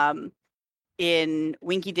 In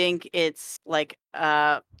Winky Dink, it's like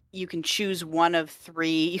you can choose one of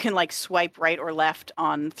three. You can like swipe right or left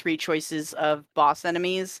on three choices of boss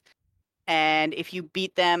enemies, and if you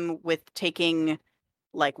beat them with taking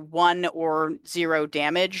like 1 or 0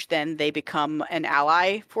 damage, then they become an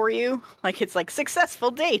ally for you. Like it's like successful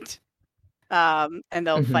date. And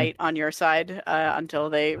they'll fight on your side until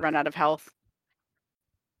they run out of health.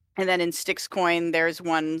 And then in Styx Coin, there's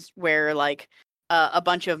ones where like a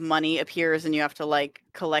bunch of money appears, and you have to like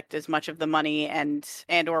collect as much of the money and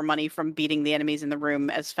or money from beating the enemies in the room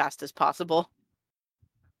as fast as possible.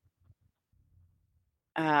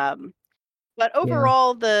 But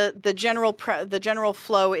overall, the general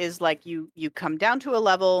flow is like you come down to a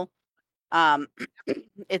level.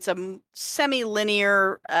 It's a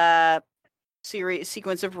semi-linear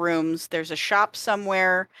sequence of rooms. There's a shop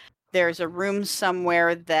somewhere. There's a room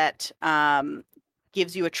somewhere that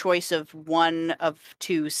gives you a choice of one of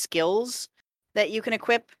 2 skills that you can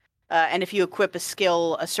equip. And if you equip a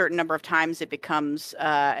skill a certain number of times, it becomes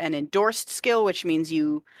an endorsed skill, which means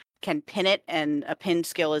you can pin it. And a pinned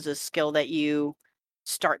skill is a skill that you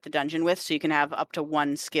start the dungeon with. So you can have up to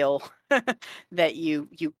 1 skill that you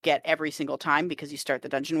get every single time because you start the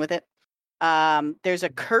dungeon with it. There's a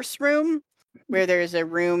curse room where there's a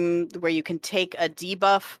room where you can take a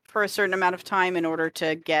debuff for a certain amount of time in order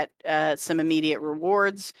to get some immediate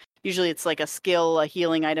rewards. Usually it's like a skill, a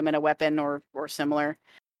healing item, and a weapon or similar.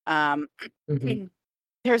 Mhm.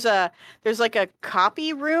 There's like a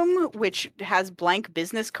copy room which has blank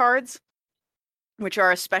business cards, which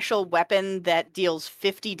are a special weapon that deals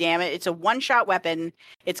 50 damage. It's a one-shot weapon.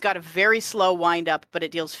 It's got a very slow wind-up, but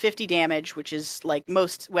it deals 50 damage, which is like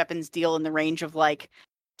most weapons deal in the range of like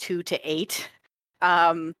 2 to 8.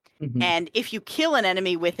 Mhm. And if you kill an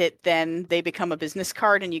enemy with it, then they become a business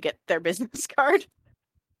card and you get their business card.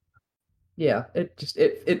 Yeah,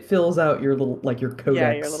 it fills out your little like your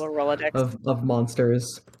Yeah, your codex little Rolodex. of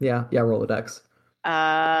monsters. Yeah, Rolodex.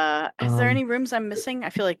 Is there any Um, rooms I'm missing? I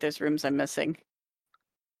feel like there's rooms I'm missing.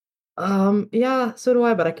 yeah, so do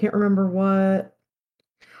I, but I can't remember what.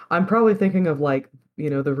 I'm probably thinking of like,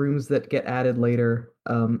 the rooms that get added later,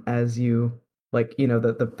 as you like,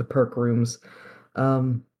 the perk rooms.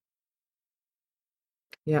 Um,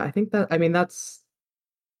 yeah, I think that I mean that's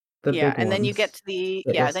the Yeah, big and then you get ones to the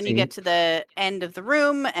that you'll then you get see. to the end of the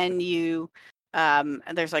room and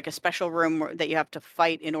there's like a special room that you have to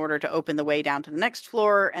fight in order to open the way down to the next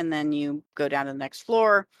floor, and then you go down to the next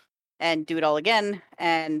floor and do it all again.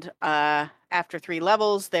 And after 3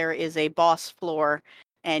 levels, there is a boss floor,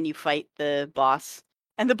 and you fight the boss.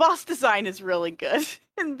 And the boss design is really good.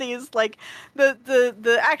 And these like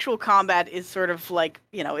the actual combat is sort of like,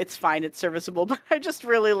 it's fine, it's serviceable, but I just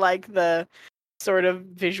really like the sort of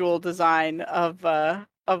visual design of a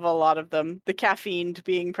lot of them. The Caffeine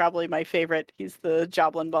being probably my favorite. He's the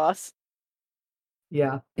Joblin boss.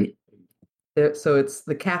 Yeah. So it's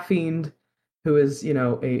the caffeined who is,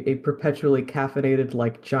 a perpetually caffeinated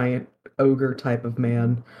like giant ogre type of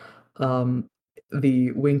man. Um,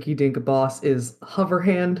 the Winky Dink boss is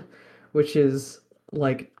Hoverhand, which is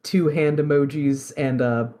like 2 hand emojis and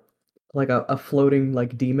like a floating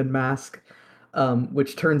like demon mask,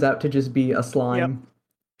 which turns out to just be a Yep. slime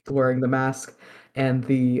wearing the mask. And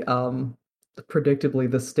predictably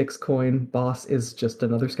the Styx coin boss is just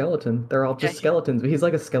another skeleton. They're all Yeah. just skeletons. He's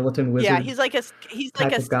like a skeleton Yeah, wizard he's like a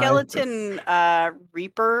type of guy. skeleton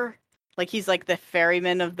reaper. Like he's like the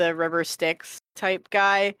ferryman of the River Styx type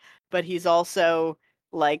guy, but he's also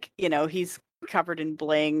like, he's covered in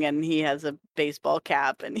bling and he has a baseball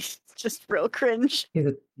cap and he's just real cringe.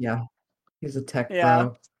 Yeah, he's a tech Yeah.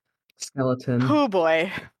 bro skeleton. Oh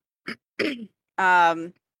boy.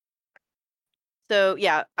 um so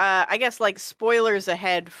yeah, I guess like spoilers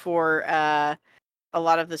ahead for a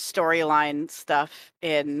lot of the storyline stuff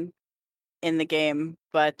in the game,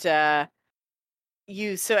 but as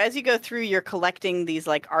you go through, you're collecting these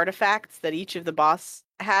like artifacts that each of the boss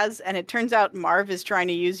has, and it turns out Marv is trying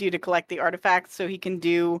to use you to collect the artifacts so he can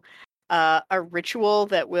do a ritual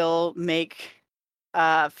that will make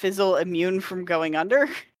Fizzle immune from going under,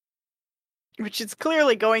 which it's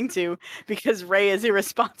clearly going to because Ray is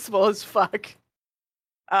irresponsible as fuck.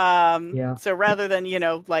 Yeah. So rather than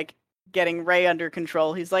like getting Ray under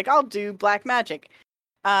control, he's like, I'll do black magic.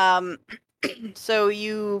 So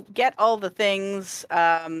you get all the things,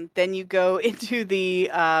 then you go into the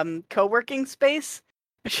co-working space,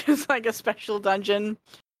 which is like a special dungeon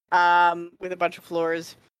with a bunch of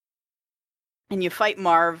floors. And you fight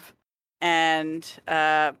Marv, and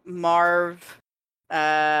Marv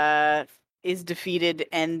is defeated,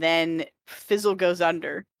 and then Fizzle goes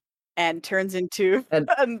under and turns into And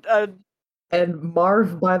a and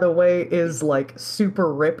Marv, by the way, is like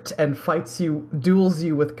super ripped and duels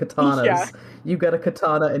you with yeah. katanas. You get a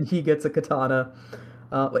katana and he gets a katana.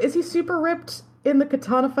 Is he super ripped in the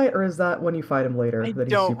katana fight, or is that when you fight him later I that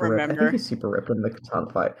he's don't super ripped? I think remember. he's super ripped in the katana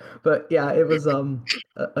fight. But yeah, it was an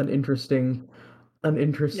Yeah, interesting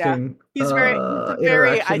he's a very I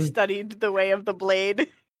interaction. studied the way of the blade.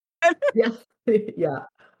 Yeah, yeah.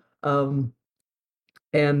 Um,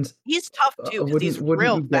 and He's tough too because he's wouldn't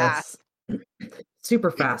real you fast. guess?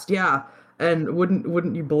 Super fast, yeah. And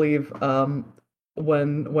wouldn't you believe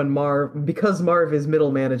when Marv, because Marv is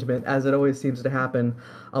middle management, as it always seems to happen,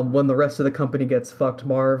 when the rest of the company gets fucked,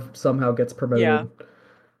 Marv somehow gets Yeah. promoted.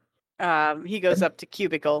 He goes And up to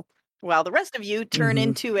Cubicle while the rest of you turn mhm.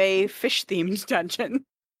 into a fish themed dungeon.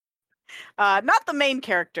 Not the main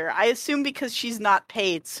character. I assume because she's not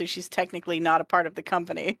paid, so she's technically not a part of the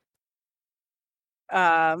company.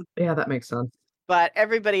 Um, Yeah, that makes sense. but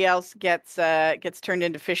everybody else gets turned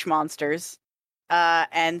into fish monsters.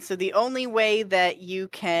 And so the only way that you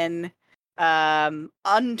can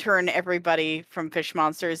unturn everybody from fish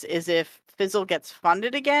monsters is if Fizzle gets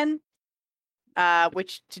funded again.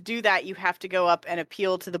 which to do that, you have to go up and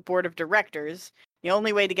appeal to the board of directors. The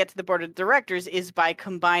only way to get to the board of directors is by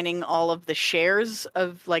combining all of the shares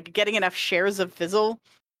of, like, getting enough shares of Fizzle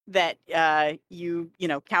that you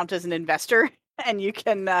count as an investor and you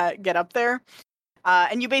can get up there.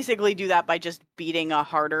 And you basically do that by just beating a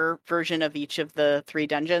harder version of each of the 3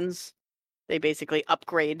 dungeons. They basically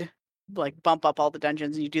upgrade, like bump up all the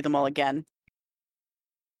dungeons, and you do them all again.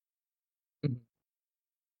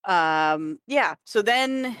 Yeah, so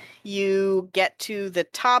then you get to the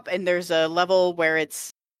top, and there's a level where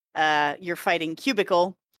it's you're fighting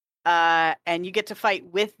Cubicle, and you get to fight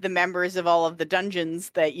with the members of all of the dungeons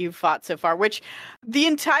that you've fought so far, which the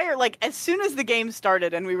entire, like, as soon as the game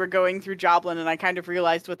started and we were going through Joblin and I kind of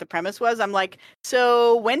realized what the premise was, I'm like,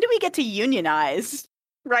 so when do we get to unionize?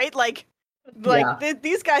 Right? Like Yeah.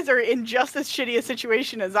 these guys are in just as shitty a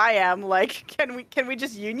situation as I am. Like, can we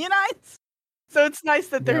just unionize? So it's nice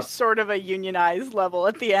that there's sort of a unionized level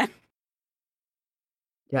at the end.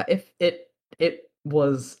 Yeah, if it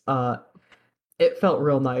was it felt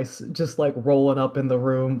real nice, just like rolling up in the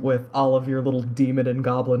room with all of your little demon and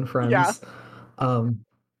goblin friends. Yeah.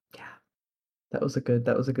 Yeah. That was a good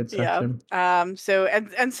section. Yeah. So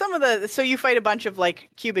and some of the, so you fight a bunch of like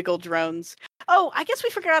Cubicle drones. Oh, I guess we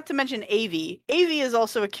forgot to mention Avi. Avi is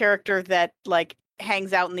also a character that like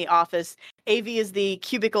hangs out in the office. Avi is the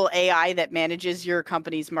Cubicle AI that manages your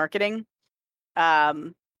company's marketing.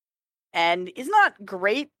 And is not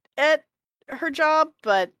great at her job,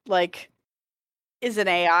 but like is an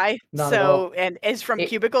AI. Not at all. And is from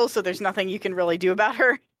Cubicle, so there's nothing you can really do about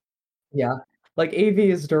her. Yeah. Like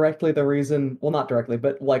Avi is directly the reason, well, not directly,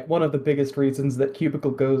 but like one of the biggest reasons that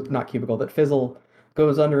that Fizzle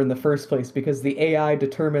goes under in the first place, because the AI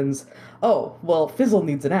determines, oh, well, Fizzle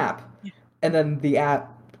needs an app. And then the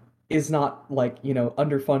app is not like,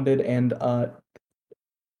 underfunded and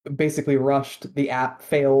basically rushed. The app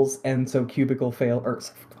fails, and so Cubicle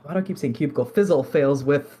why do I keep saying Cubicle? Fizzle fails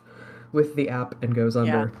with the app and goes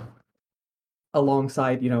under. Yeah.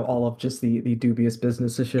 Alongside, all of just the dubious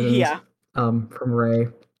business decisions. Yeah. From Ray,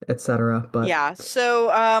 etc. But yeah,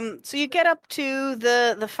 so you get up to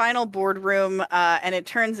the final boardroom, and it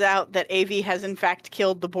turns out that Avi has in fact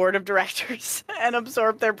killed the board of directors and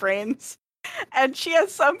absorbed their brains, and she has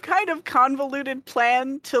some kind of convoluted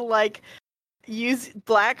plan to like use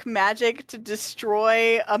black magic to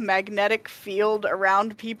destroy a magnetic field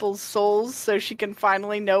around people's souls so she can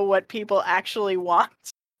finally know what people actually want.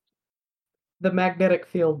 The magnetic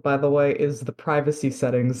field, by the way, is the privacy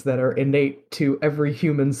settings that are innate to every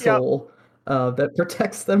human soul. Yep. That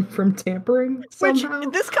protects them from tampering somehow.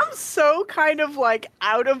 Which, this comes so kind of like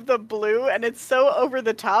out of the blue, and it's so over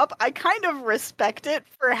the top. I kind of respect it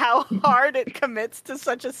for how hard it commits to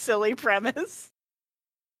such a silly premise.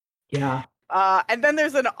 Yeah. And then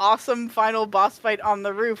there's an awesome final boss fight on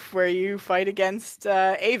the roof where you fight against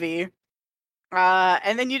Avi.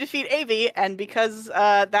 And then you defeat Avi, and because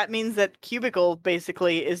that means that Cubicle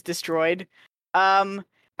basically is destroyed,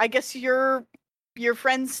 I guess your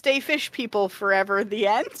friends stay fish people forever. The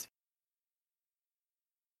end.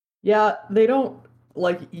 Yeah, they don't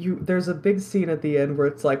like you. There's a big scene at the end where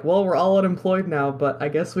it's like, well, we're all unemployed now, but I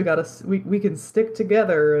guess we can stick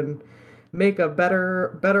together and make a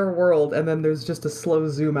better world. And then there's just a slow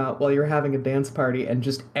zoom out while you're having a dance party, and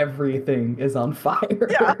just everything is on fire.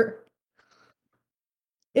 Yeah.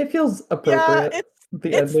 It feels appropriate.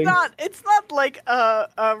 Yeah, it's not like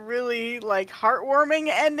a really like heartwarming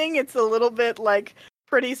ending. It's a little bit like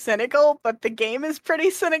pretty cynical, but the game is pretty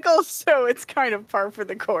cynical, so it's kind of par for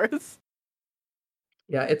the course.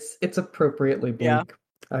 Yeah, it's appropriately bleak,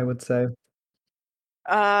 I would say.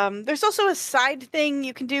 There's also a side thing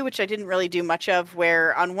you can do, which I didn't really do much of,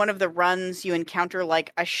 where on one of the runs you encounter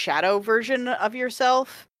like a shadow version of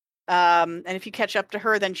yourself. And if you catch up to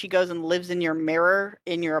her, then she goes and lives in your mirror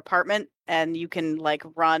in your apartment, and you can like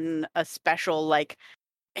run a special, like,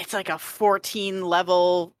 it's like a 14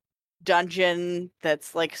 level dungeon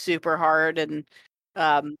that's like super hard. And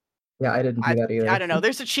yeah, I didn't do that either. I don't know.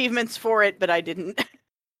 There's achievements for it, but I didn't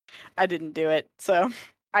do it. So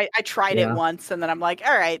I tried it once, and then I'm like,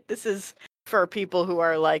 all right, this is for people who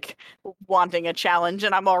are like wanting a challenge,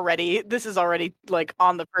 and this is already like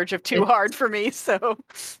on the verge of too hard for me. So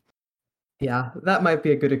yeah, that might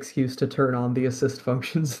be a good excuse to turn on the assist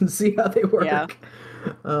functions and see how they work. Yeah.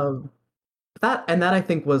 That I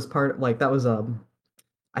think was part, like, that was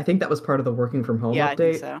I think that was part of the working from home update. I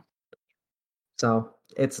think so. So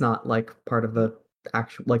it's not like part of the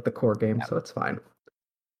actual, like, the core game, so it's fine.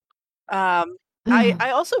 I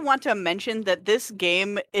also want to mention that this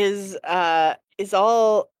game is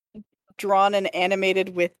all drawn and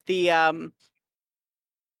animated with the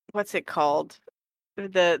what's it called?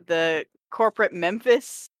 The corporate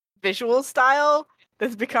Memphis visual style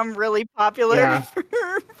that's become really popular Yeah.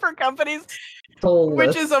 for companies, Soulless.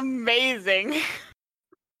 which is amazing.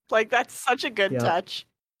 Like that's such a good Yep. touch.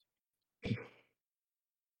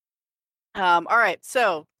 All right,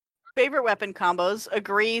 so favorite weapon combos.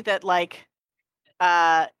 Agree that like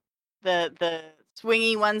the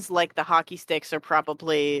swingy ones like the hockey sticks are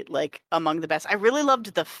probably like among the best. I really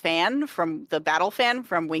loved the battle fan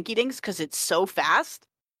from Winky Dinks because it's so fast.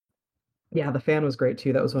 Yeah, the fan was great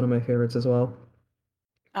too. That was one of my favorites as well.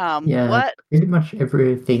 Yeah, What? pretty much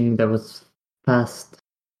everything that was fast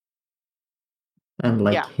and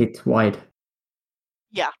like Yeah. hit wide.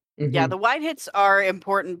 Yeah. Yeah, the wide hits are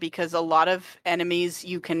important because a lot of enemies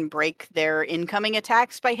you can break their incoming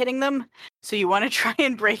attacks by hitting them. So you want to try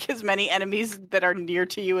and break as many enemies that are near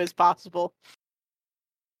to you as possible.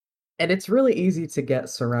 And it's really easy to get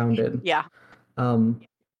surrounded. Yeah.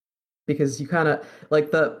 Because you kind of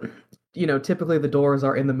like typically the doors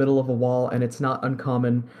are in the middle of a wall, and it's not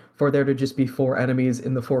uncommon for there to just be four enemies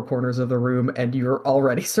in the four corners of the room, and you're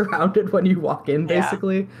already surrounded when you walk in, Yeah.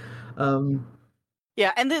 basically.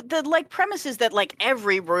 Yeah, and the like premise is that like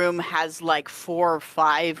every room has like 4 or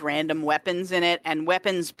 5 random weapons in it, and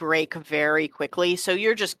weapons break very quickly, so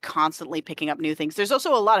you're just constantly picking up new things. There's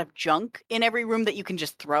also a lot of junk in every room that you can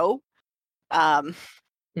just throw.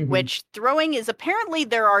 Which throwing is apparently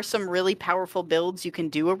there are some really powerful builds you can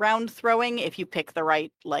do around throwing if you pick the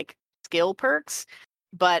right like skill perks,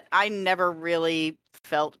 but I never really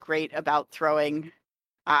felt great about throwing.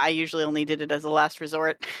 I usually only did it as a last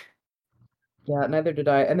resort. Yeah, neither did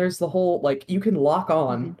I. And there's the whole like you can lock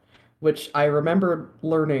on, which I remember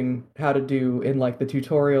learning how to do in like the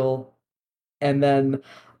tutorial, and then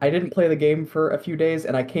I didn't play the game for a few days,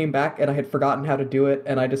 and I came back and I had forgotten how to do it,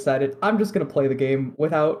 and I decided I'm just gonna play the game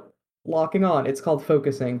without locking on. It's called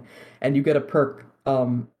focusing, and you get a perk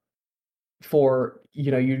for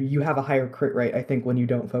you have a higher crit rate, I think, when you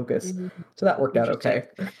don't focus. So that worked out okay.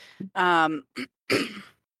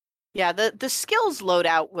 Yeah, the skills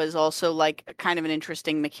loadout was also like kind of an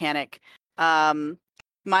interesting mechanic.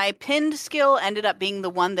 My pinned skill ended up being the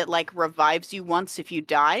one that like revives you once if you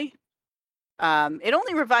die. It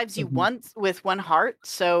only revives you once with 1 heart,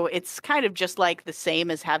 so it's kind of just like the same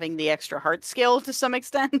as having the extra heart skill to some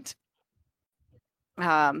extent.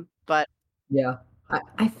 But yeah,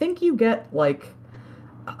 I think you get like,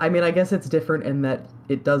 I mean, I guess it's different in that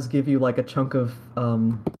it does give you like a chunk of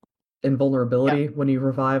invulnerability when you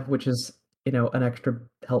revive, which is, an extra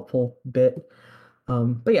helpful bit.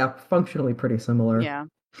 But yeah, functionally pretty similar. Yeah.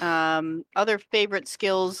 Other favorite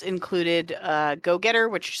skills included Go-Getter,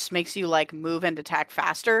 which just makes you like move and attack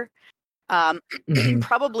faster.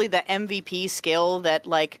 Probably the MVP skill that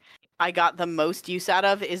like I got the most use out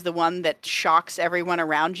of is the one that shocks everyone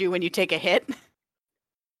around you when you take a hit.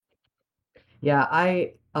 Yeah,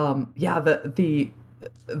 the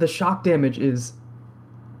shock damage is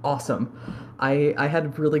awesome. I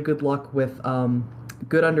had really good luck with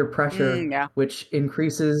good under pressure, Yeah. which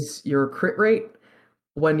increases your crit rate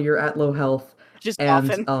when you're at low health, Just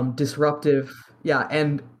and often. disruptive, yeah,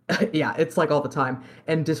 and yeah, it's like all the time,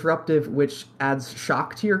 and disruptive, which adds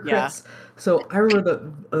shock to your Yeah. crits. So I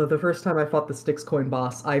remember the first time I fought the Styx coin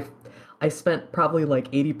boss, I spent probably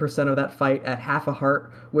like 80% of that fight at half a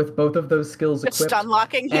heart with both of those skills Just equipped. stun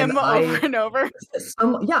locking him over and over.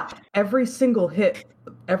 Yeah, every single hit,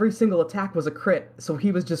 every single attack was a crit, so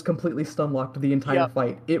he was just completely stun locked the entire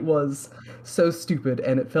fight. It was so stupid,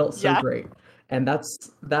 and it felt so great. And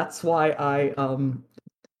that's why I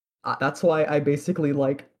basically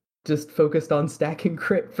like just focused on stacking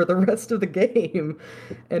crit for the rest of the game,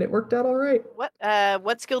 and it worked out all right.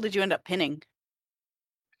 What skill did you end up pinning?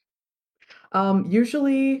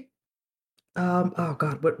 Usually, oh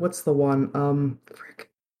God, what's the one?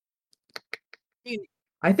 Frick.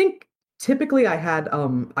 I think typically I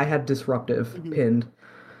had disruptive pinned.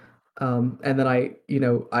 And then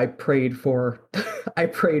I prayed for I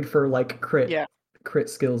prayed for like crit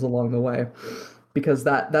skills along the way, because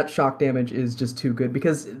that shock damage is just too good,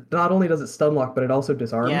 because not only does it stun lock, but it also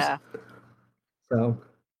disarms. Yeah. So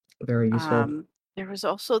very useful. There's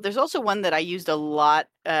also one that I used a lot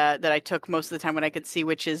that I took most of the time when I could see,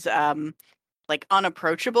 which is like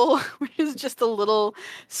unapproachable, which is just a little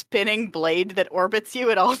spinning blade that orbits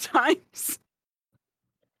you at all times.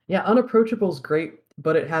 Yeah, unapproachable is great,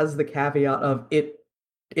 but it has the caveat of it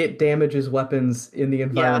damages weapons in the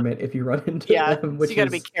environment if you run into them, which so you got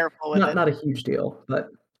to be careful with it. Not a huge deal. But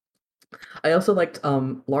I also liked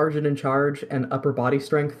Large and in Charge and Upper Body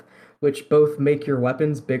Strength, which both make your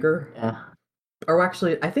weapons bigger. Yeah. Or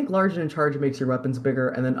actually, I think Large and in Charge makes your weapons bigger,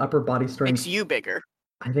 and then Upper Body Strength makes you bigger.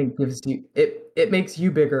 I think gives you it makes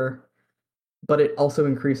you bigger, but it also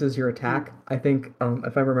increases your Mm. attack. I think,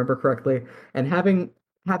 if I remember correctly, and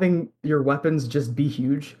having your weapons just be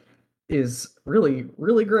huge is really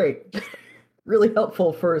really great, really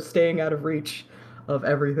helpful for staying out of reach of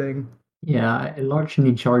everything. Yeah, large and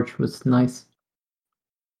in charge was nice.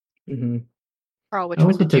 Hmm. Carl, I which one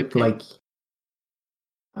also did you took pick? like,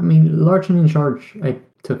 I mean, large and in charge. I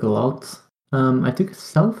took a lot. I took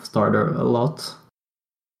self starter a lot.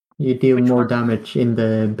 You deal Which more one? damage in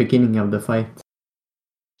the beginning of the fight.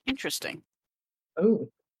 Interesting. Oh,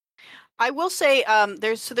 I will say,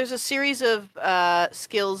 there's a series of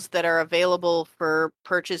skills that are available for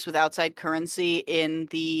purchase with outside currency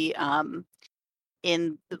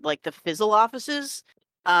like the Fizzle offices,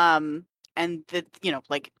 and that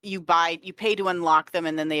like you pay to unlock them,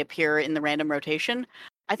 and then they appear in the random rotation.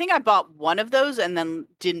 I think I bought one of those and then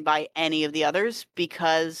didn't buy any of the others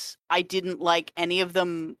because I didn't like any of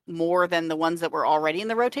them more than the ones that were already in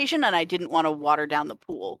the rotation, and I didn't want to water down the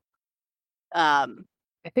pool. Um,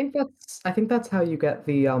 I think that's how you get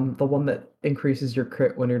the one that increases your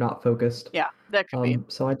crit when you're not focused. yeah, that could be.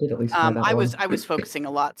 So I did at least buy that I was one. I was focusing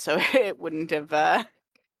a lot, so it wouldn't have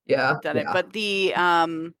Yeah, done it. yeah. But the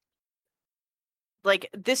like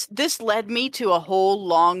this led me to a whole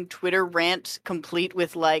long Twitter rant, complete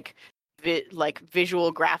with like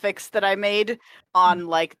visual graphics that I made on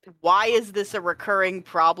like why is this a recurring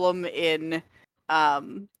problem in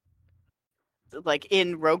um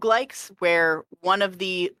in roguelikes, where one of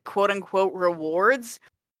the quote unquote rewards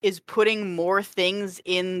is putting more things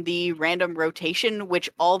in the random rotation, which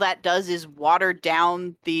all that does is water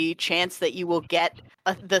down the chance that you will get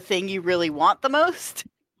the thing you really want the most.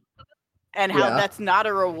 And how Yeah. that's not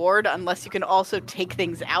a reward unless you can also take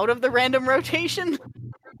things out of the random rotation.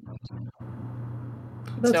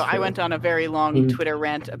 That's So I true. went on a very long In Twitter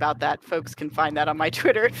rant about that. Folks can find that on my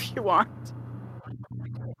Twitter if you want.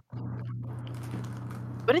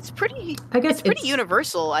 But it's pretty I guess it's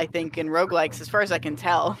universal, I think, in roguelikes, as far as I can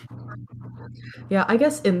tell. Yeah, I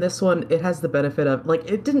guess in this one it has the benefit of like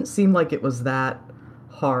it didn't seem like it was that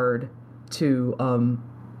hard to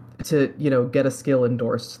get a skill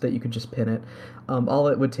endorsed that you could just pin it. All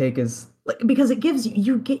it would take is like because it gives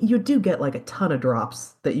you do get like a ton of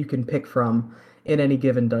drops that you can pick from in any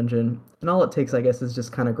given dungeon. And all it takes, I guess, is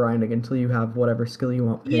just kind of grinding until you have whatever skill you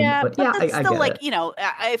want pinned. Yeah, But but yeah, that's I still get like,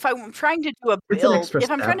 it. if I'm trying to do a It's an build, extra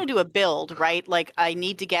if I'm trying to step. do a build, right? Like I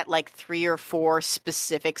need to get like 3 or 4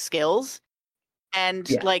 specific skills. And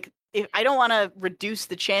Yeah. like if I don't want to reduce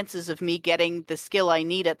the chances of me getting the skill I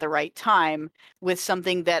need at the right time with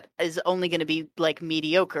something that is only going to be like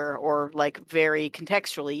mediocre or like very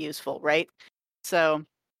contextually useful, right? So,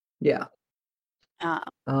 Yeah. uh,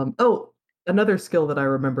 Oh, another skill that I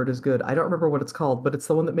remembered is good. I don't remember what it's called, but it's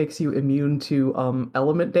the one that makes you immune to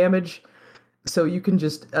element damage. So you can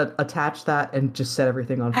just attach that and just set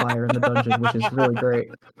everything on fire in the dungeon, which is really great.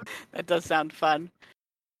 that does sound fun.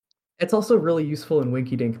 It's also really useful in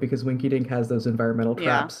Winky Dink because Winky Dink has those environmental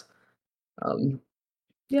Yeah. traps. Um,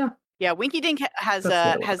 yeah, Yeah, Winky Dink that's the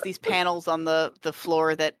other one. has these panels on the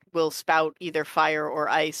floor that will spout either fire or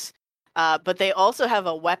ice. But they also have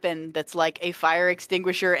a weapon that's like a fire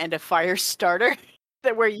extinguisher and a fire starter,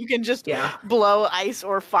 that where you can just Yeah, blow ice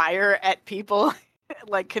or fire at people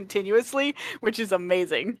like continuously, which is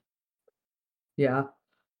amazing. yeah,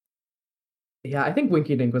 yeah. I think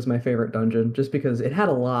Winky Dink was my favorite dungeon just because it had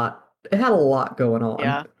a lot. It had a lot going on.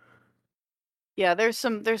 Yeah. Yeah, there's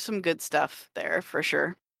some good stuff there for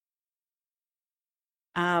sure.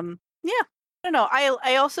 Yeah, I don't know.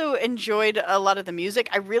 I also enjoyed a lot of the music.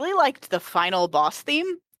 I really liked the final boss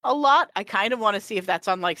theme a lot. I kind of want to see if that's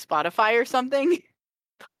on like Spotify or something.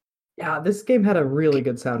 Yeah, this game had a really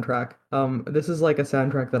good soundtrack. This is like a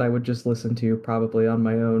soundtrack that I would just listen to probably on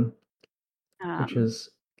my own, which Um, is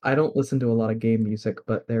I don't listen to a lot of game music,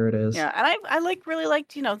 but there it is. yeah, and I like really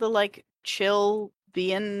liked, the like chill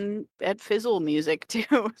being at Fizzle music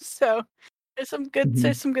too. So Mhm.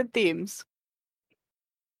 there's some good themes.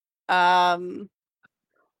 Um,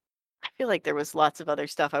 I feel like there was lots of other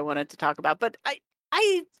stuff I wanted to talk about, but I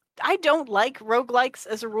I don't like roguelikes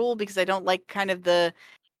as a rule because I don't like kind of the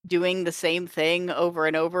doing the same thing over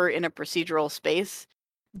and over in a procedural space.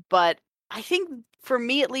 But I think for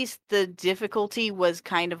me at least the difficulty was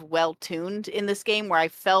kind of well tuned in this game, where I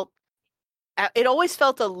felt it always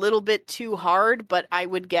felt a little bit too hard, but I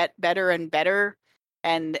would get better and better.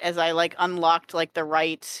 And as I like unlocked like the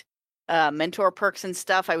right mentor perks and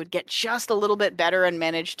stuff, I would get just a little bit better and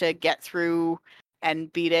manage to get through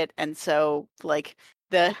and beat it. And so like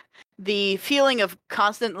the the feeling of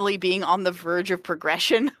constantly being on the verge of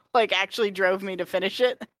progression like actually drove me to finish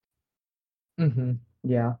it. Mhm.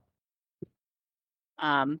 Yeah.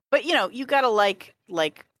 But you gotta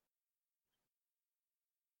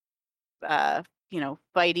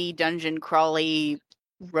fighty dungeon crawly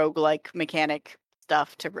roguelike mechanic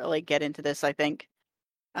stuff to really get into this, I think.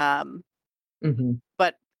 Hmm.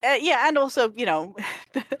 But yeah, and also,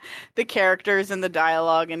 the characters and the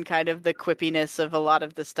dialogue and kind of the quippiness of a lot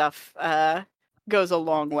of the stuff goes a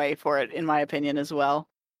long way for it, in my opinion, as well.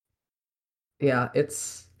 Yeah,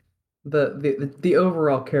 it's the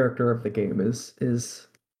overall character of the game is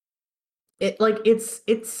it like it's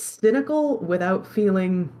cynical without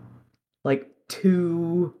feeling like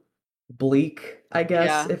too bleak, I guess,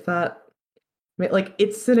 Yeah. if that like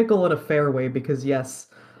it's cynical in a fair way because yes,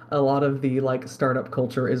 a lot of the like startup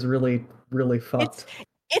culture is really really It's fucked.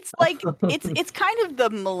 it's like it's kind of the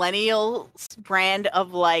millennial brand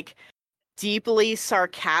of like deeply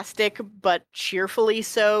sarcastic but cheerfully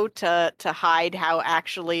so to hide how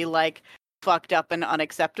actually like fucked up and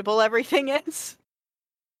unacceptable everything is.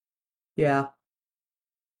 Yeah.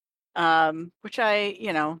 Which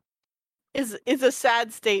is a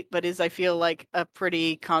sad state, but is, I feel like, a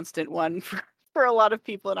pretty constant one for a lot of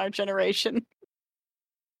people in our generation.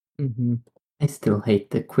 Hmm. I still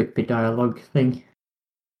hate the quippy dialogue thing.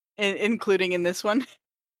 Including in this one.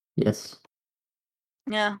 Yes.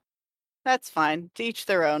 Yeah, that's fine. To each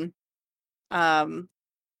their own. Um,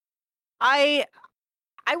 I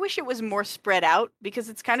I wish it was more spread out because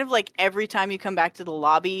it's kind of like every time you come back to the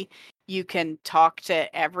lobby, you can talk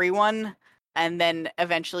to everyone, and then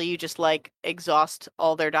eventually you just like exhaust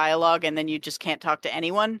all their dialogue, and then you just can't talk to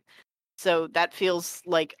anyone. So that feels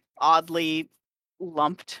like oddly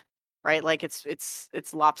lumped, right? Like it's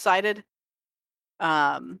lopsided.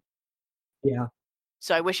 Um, Yeah.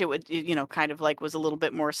 so I wish it would, kind of like was a little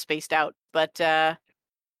bit more spaced out, but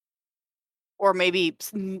or maybe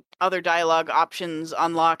other dialogue options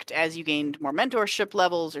unlocked as you gained more mentorship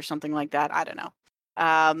levels or something like that. I don't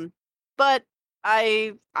know. But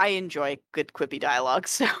I enjoy good quippy dialogue,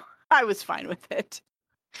 so I was fine with it.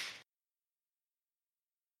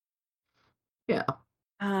 Yeah.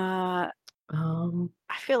 Uh, Um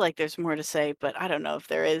I feel like there's more to say, but I don't know if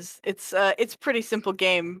there is. It's a pretty simple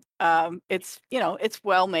game. It's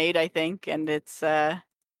well made, I think, and it's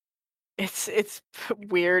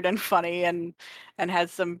weird and funny and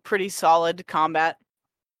has some pretty solid combat.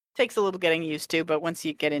 Takes a little getting used to, but once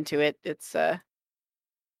you get into it, it's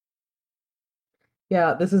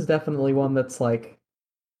yeah, this is definitely one that's like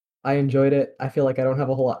I enjoyed it. I feel like I don't have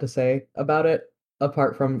a whole lot to say about it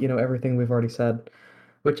apart from, everything we've already said,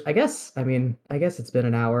 which I guess it's been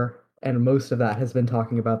an hour and most of that has been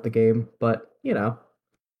talking about the game, but,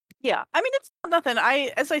 yeah. I mean, it's not nothing.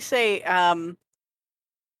 As I say,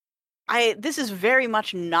 this is very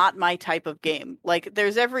much not my type of game. Like,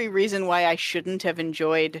 there's every reason why I shouldn't have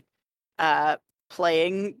enjoyed uh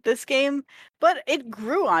playing this game, but it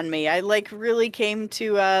grew on me. I like really came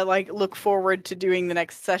to like look forward to doing the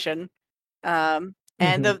next session.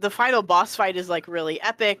 And hmm the final boss fight is like really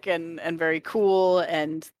epic and very cool,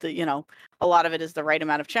 and a lot of it is the right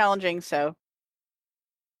amount of challenging, so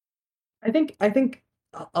I think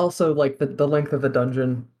also like the length of the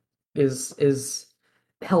dungeon is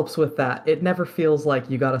helps with that. It never feels like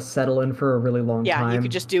you got to settle in for a really long yeah, you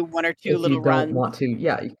could time just do one or two if you little don't runs. want to.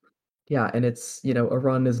 Yeah, yeah, and it's, a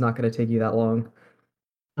run is not going to take you that long.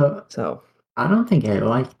 Uh, So, I don't think I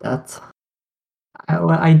like that.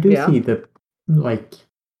 I do yeah. see like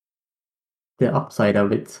the upside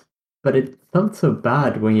of it, but it felt so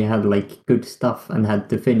bad when you had like good stuff and had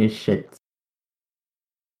to finish it.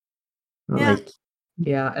 Yeah, Like,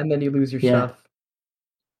 Yeah, and then you lose your yeah, stuff.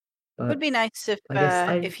 would But be nice if I guess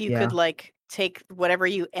I if you could yeah. like take whatever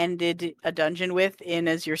you ended a dungeon with in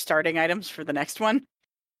as your starting items for the next one.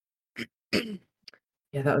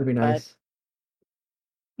 Yeah, that would be But nice.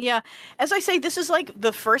 yeah, as I say, this is like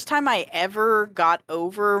the first time I ever got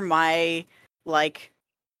over my like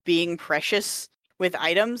being precious with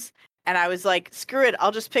items, and I was like, screw it,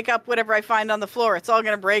 I'll just pick up whatever I find on the floor. It's all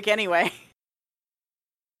gonna break anyway.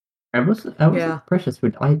 I Yeah. wasn't precious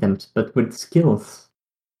with items, but with skills.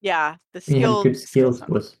 Yeah, the When you had good skills. skills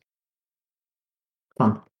was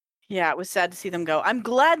fun. Yeah, it was sad to see them go. I'm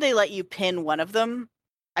glad they let you pin one of them.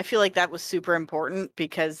 I feel like that was super important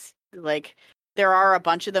because like there are a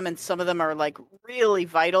bunch of them and some of them are like really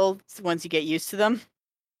vital once you get used to them.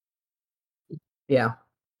 Yeah.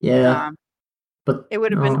 Yeah, Um, but it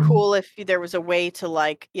would have been cool if there was a way to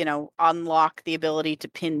like, unlock the ability to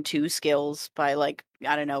pin two skills by like,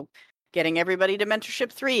 I don't know, getting everybody to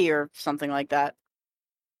mentorship 3 or something like that.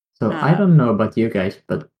 so I Uh, don't know about you guys,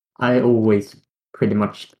 but I always pretty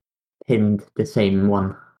much pinned the same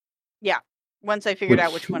one, yeah. Once I figured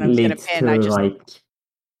out which which one I was going to leads pin, to I just like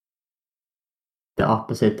the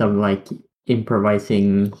opposite of like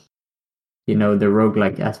improvising, the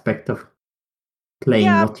roguelike aspect of playing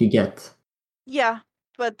Yeah. what you get. Yeah,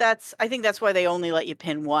 but I think that's why they only let you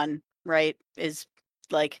pin one, right? Is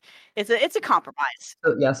like it's a compromise.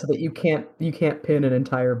 So, yeah, so that you can't pin an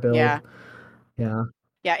entire build. Yeah. Yeah.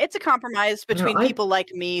 Yeah, it's a compromise I don't know, between people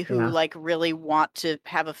like me who yeah. like really want to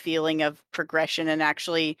have a feeling of progression and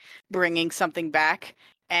actually bringing something back,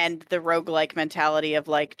 and the roguelike mentality of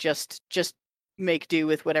like just make do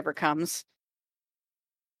with whatever comes.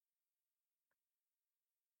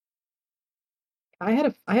 I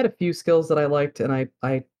had a few skills that I liked, and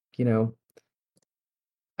you know,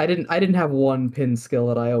 I didn't have one pin skill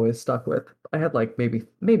that I always stuck with. I had like maybe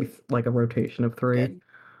like a rotation of 3. Good.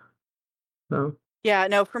 No. Yeah,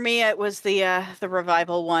 no, for me it was the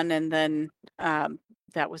revival one, and then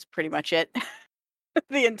that was pretty much it.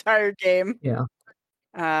 The entire game. Yeah.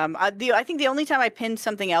 I think the only time I pinned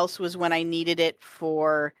something else was when I needed it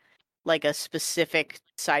for like a specific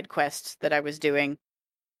side quest that I was doing.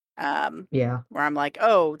 Yeah. Where I'm like,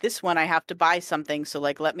 oh, this one I have to buy something, so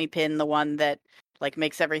like let me pin the one that like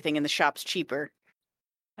makes everything in the shops cheaper.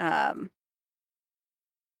 Um,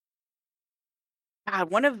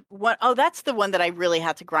 that's the one that I really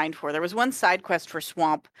had to grind for. There was one side quest for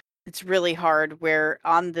Swamp. It's really hard where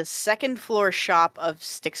on the second floor shop of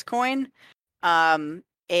Styxcoin,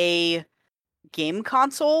 a game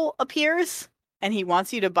console appears and he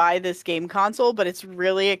wants you to buy this game console, but it's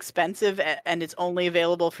really expensive and it's only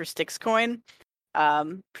available for Styxcoin,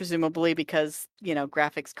 presumably because,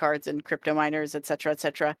 graphics cards and crypto miners, etc.,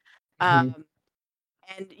 etc. Mhm.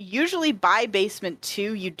 And usually by Basement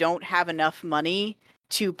 2, you don't have enough money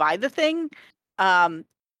to buy the thing.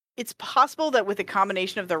 It's possible that with a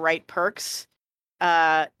combination of the right perks,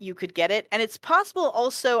 you could get it. And it's possible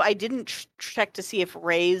also, I didn't check to see if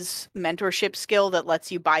Ray's mentorship skill that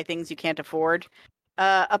lets you buy things you can't afford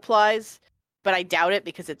applies, but I doubt it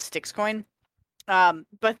because it's Styxcoin.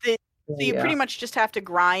 So you pretty Yeah. much just have to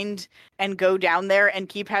grind and go down there and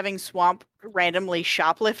keep having Swamp randomly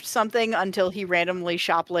shoplift something until he randomly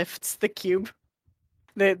shoplifts the cube,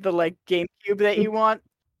 the like game cube that you want.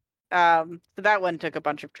 So that one took a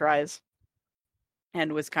bunch of tries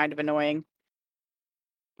and was kind of annoying.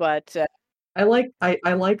 But I like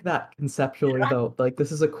that conceptually though. Like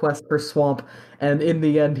this is a quest for Swamp, and in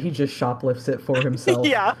the end he just shoplifts it for himself,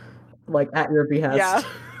 yeah, like at your yeah. behest.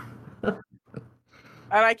 And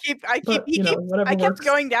But I whatever kept works.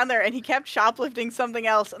 going down there, and he kept shoplifting something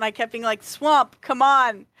else, and I kept being like, Swamp, come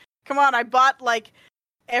on, I bought like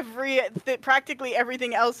practically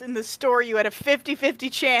everything else in the store. You had a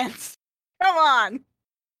 50-50 chance. Come on.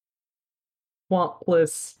 Swamp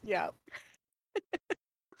bliss. Yeah.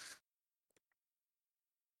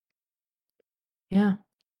 Yeah.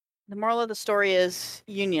 The moral of the story is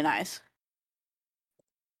unionize.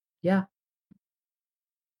 Yeah.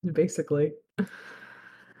 Basically.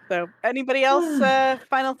 So, anybody else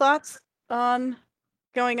final thoughts on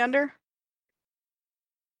Going Under?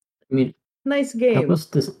 I mean, Nice I game. was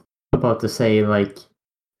just about to say, like,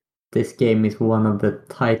 this game is one of the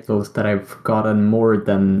titles that I've forgotten more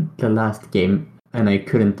than the last game, and I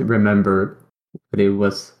couldn't remember what it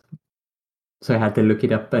was. So I had to look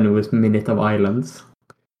it up, and it was Minute of Islands.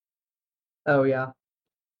 Oh yeah.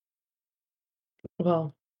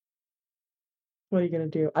 Well, what are you gonna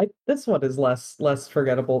do? This one is less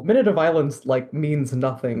forgettable. Minute of Islands like means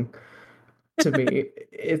nothing to me.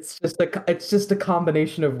 It's just a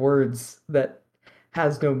combination of words that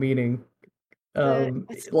has no meaning.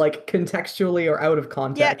 It's Like contextually or out of Yeah,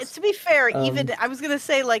 context. to be fair, Um, even I was gonna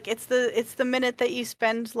say like it's the minute that you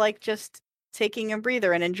spend like just taking a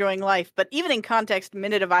breather and enjoying life. But even in context,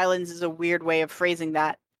 Minute of Islands is a weird way of phrasing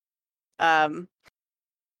that. Um,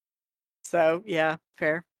 so yeah,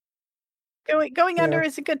 fair. Going yeah. Under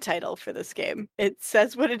is a good title for this game. It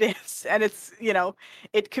says what it is, and it's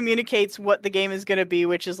it communicates what the game is gonna be,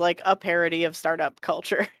 which is like a parody of startup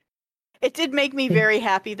culture. It did make me very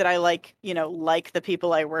happy that I like the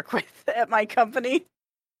people I work with at my company,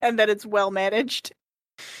 and that it's well managed.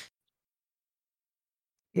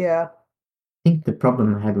 Yeah. I think the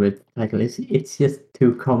problem I had with the title is it's just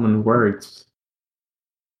two common words.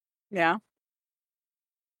 Yeah.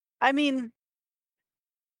 I mean,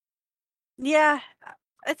 yeah,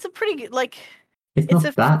 it's a pretty good, like, It's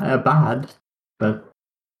it's not bad, but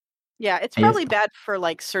yeah, it's I probably just bad for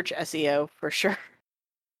like search SEO for sure.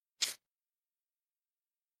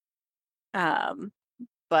 Um,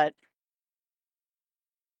 but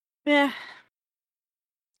yeah,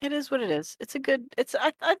 it is what it is.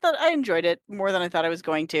 I thought I enjoyed it more than I thought I was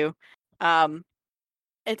going to. Um,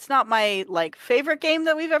 it's not my like favorite game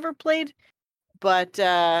that we've ever played, but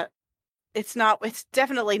it's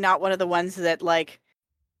definitely not one of the ones that like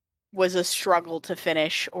was a struggle to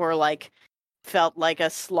finish or like felt like a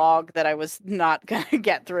slog that I was not gonna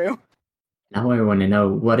get through. Now I want to know,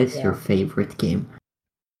 what is your Yeah. favorite game?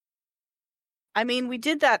 I mean, we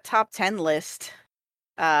did that top 10 list.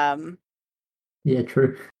 Yeah,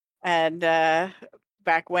 true. And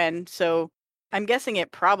back when, so I'm guessing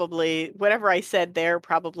it probably, whatever I said there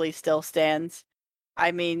probably still stands.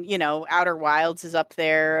 I mean, you know, Outer Wilds is up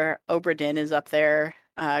there, Obra Dinn is up there,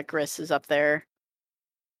 Gris is up there.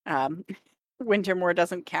 Wintermoor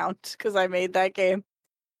doesn't count because I made that game.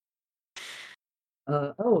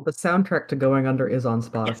 The soundtrack to Going Under is on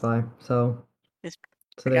Spotify, so It's,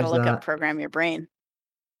 so I gotta there's look up that. Program Your Brain.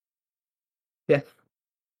 Yeah,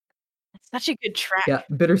 It's such a good track. yeah.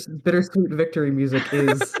 Bittersweet Victory music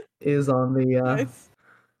is on the Nice.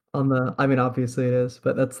 I mean, obviously it is,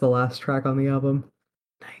 but that's the last track on the album.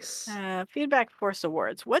 Nice. Feedback Force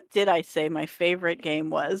Awards. What did I say my favorite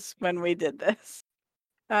game was when we did this?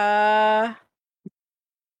 I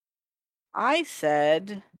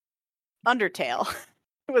said Undertale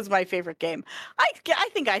was my favorite game. I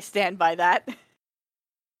think I stand by that.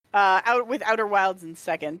 Out with Outer Wilds in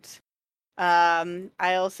second. I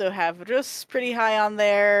also have Rus pretty high on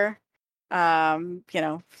there. You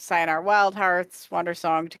know, Sayonara Wild Hearts, Wander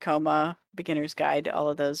Song, Tacoma, Beginner's Guide, all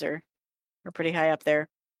of those are pretty high up there.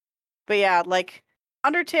 But yeah, like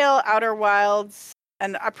Undertale, Outer Wilds,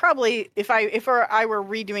 and I probably if I were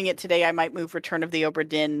redoing it today, I might move Return of the Obra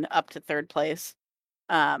Dinn up to third place.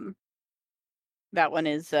 That one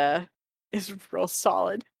is real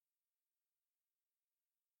solid.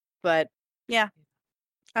 But yeah,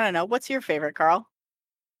 I don't know. What's your favorite, Carl?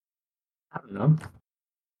 I don't know.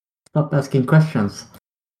 Stop asking questions.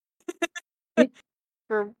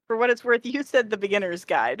 For what it's worth, you said the Beginner's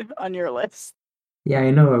Guide on your list. Yeah,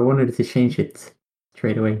 I know. I wanted to change it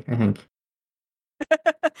straight away, I think.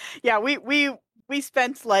 Yeah, we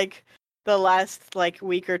spent like the last like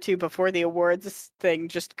week or two before the awards thing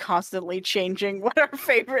just constantly changing what our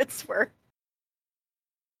favorites were.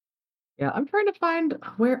 Yeah, I'm trying to find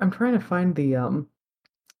the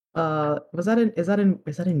is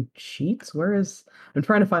that in Sheets? Where is I'm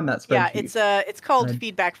trying to find that Yeah, spreadsheet. it's called I-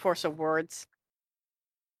 Feedback Force Awards.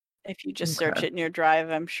 If you just search Okay. it in your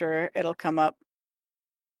drive, I'm sure it'll come up.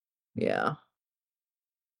 Yeah.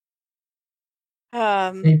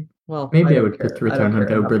 Well, Maybe I don't would care. put I don't Return of care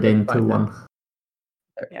the enough Obra to Dinn to find it. 1.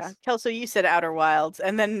 There it Yeah, is. Kelso, you said Outer Wilds,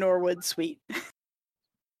 and then Norwood Sweet.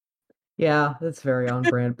 Yeah, that's very on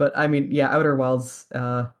brand. But I mean, yeah, Outer Wilds,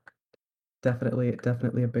 definitely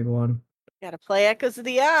a big one. Gotta play Echoes of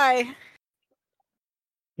the Eye.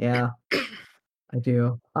 Yeah, I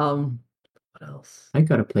do. What else? I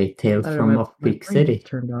gotta play Tales I don't know, from my Off Peak brain just City.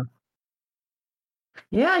 turned off.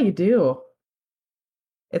 Yeah, you do.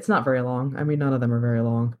 It's not very long. I mean, none of them are very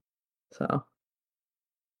long. So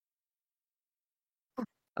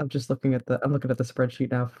I'm looking at the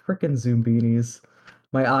spreadsheet now. Frickin' Zoombinis.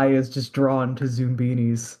 My eye is just drawn to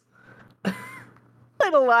Zoombinis.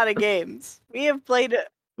 Played a lot of games. We've played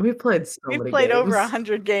We've played so We've many played over games.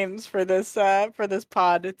 100 games for this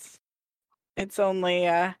pod. It's only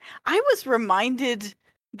I was reminded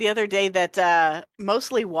the other day that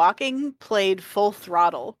Mostly Walking played Full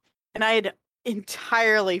Throttle, and I had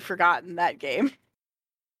entirely forgotten that game.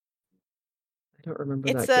 I don't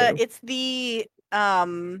remember that game.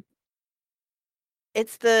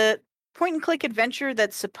 It's the point and click adventure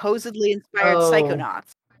that supposedly inspired Oh,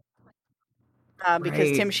 Psychonauts.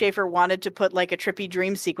 Because Tim right. Schafer wanted to put like a trippy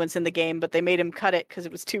dream sequence in the game, but they made him cut it because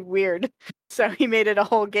it was too weird. So he made it a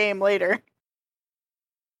whole game later.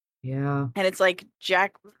 Yeah. And it's like I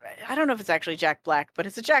don't know if it's actually Jack Black, but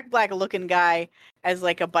it's a Jack Black looking guy as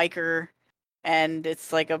like a biker, and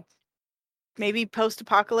it's like a maybe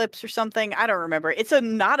post-apocalypse or something. I don't remember. It's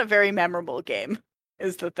not a very memorable game,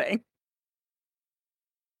 is the thing.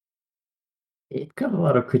 It got a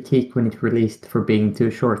lot of critique when it released for being too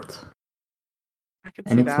short.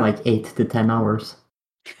 And it's like 8 to 10 hours.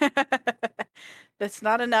 That's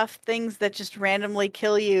not enough things that just randomly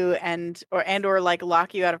kill you or like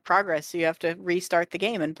lock you out of progress, so you have to restart the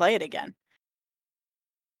game and play it again.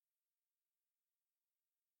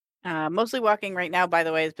 Mostly Walking right now, by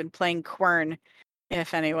the way, has been playing Quern,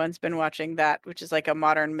 if anyone's been watching that, which is like a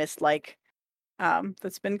modern Myst-like.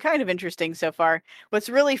 That's been kind of interesting so far. What's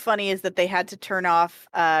really funny is that they had to turn off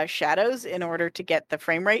shadows in order to get the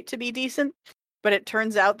frame rate to be decent, but it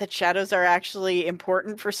turns out that shadows are actually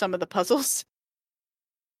important for some of the puzzles.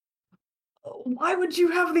 Why would you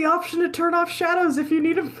have the option to turn off shadows if you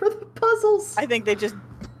need them for the puzzles? I think they just...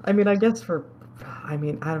 I mean, I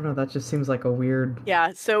don't know, that just seems like a weird...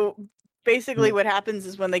 Yeah, so basically what happens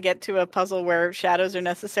is when they get to a puzzle where shadows are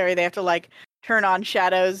necessary, they have to like turn on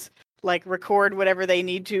shadows, like record whatever they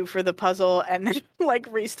need to for the puzzle, and then like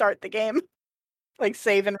restart the game, like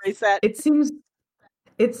save and reset. It seems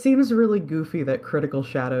really goofy that critical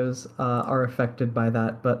shadows are affected by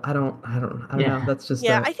that, but I don't know. That's just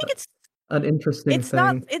Yeah, I think it's an interesting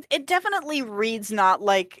not. thing. It definitely reads not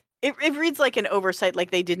like it reads like an oversight,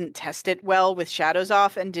 like they didn't test it well with shadows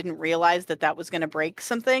off and didn't realize that was going to break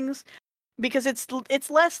some things. Because it's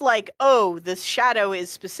less like, oh, this shadow is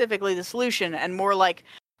specifically the solution, and more like,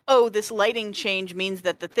 oh, this lighting change means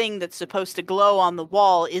that the thing that's supposed to glow on the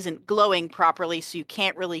wall isn't glowing properly, so you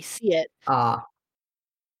can't really see it. Ah,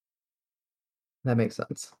 that makes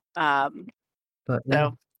sense. But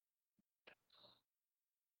yeah.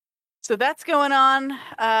 So that's going on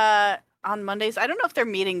Mondays. I don't know if they're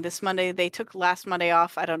meeting this Monday. They took last Monday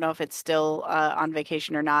off. I don't know if it's still on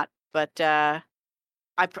vacation or not, but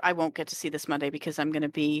I won't get to see this Monday because I'm going to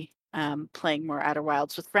be playing more Outer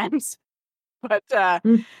Wilds with friends. But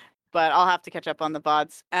I'll have to catch up on the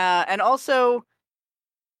VODs. And also,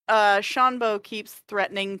 Shanbo keeps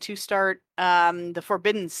threatening to start the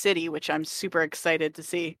Forbidden City, which I'm super excited to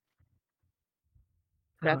see.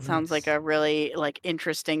 That sounds like a really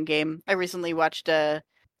interesting game. I recently watched a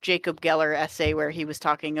Jacob Geller essay where he was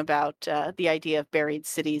talking about the idea of buried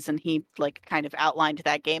cities, and he kind of outlined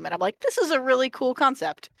that game, and I'm like, this is a really cool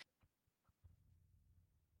concept.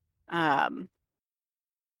 Short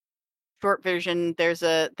version, there's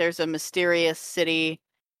a mysterious city,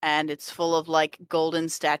 and it's full of golden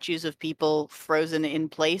statues of people frozen in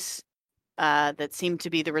place that seem to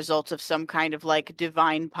be the result of some kind of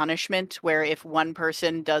divine punishment, where if one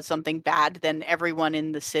person does something bad, then everyone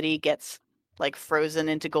in the city gets frozen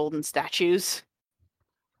into golden statues.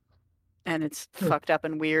 And it's fucked up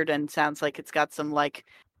and weird, and sounds like it's got some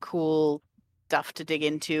cool stuff to dig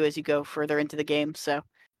into as you go further into the game. So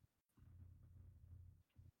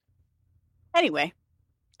anyway,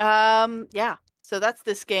 yeah. So that's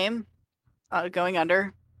this game, Going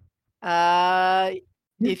Under.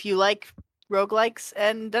 If you like roguelikes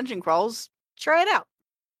and dungeon crawls, try it out.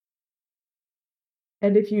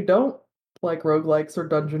 And if you don't like roguelikes or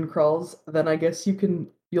dungeon crawls, then I guess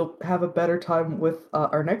you'll have a better time with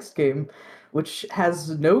our next game, which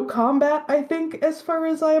has no combat, I think, as far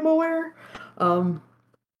as I am aware.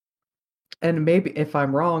 And maybe if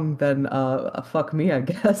I'm wrong, then fuck me, I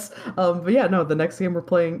guess. But yeah, no, the next game we're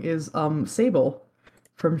playing is Sable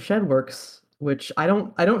from Shedworks, which I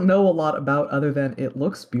don't know a lot about other than it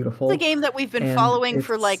looks beautiful. It's a game that we've been following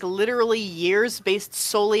for literally years, based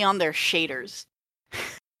solely on their shaders.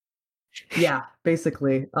 Yeah,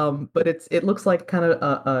 basically. But it looks like kind of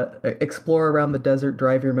a explore around the desert,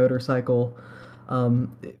 drive your motorcycle.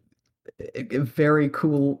 Very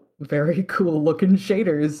cool looking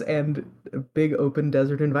shaders and big open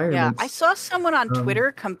desert environments. Yeah, I saw someone on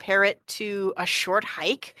Twitter compare it to a short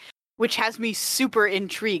hike, which has me super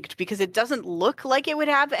intrigued because it doesn't look like it would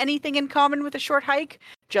have anything in common with a short hike,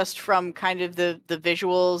 just from kind of the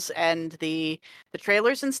visuals and the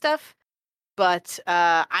trailers and stuff. But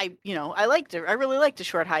I liked it. I really liked a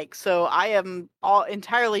short hike, so I am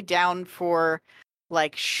entirely down for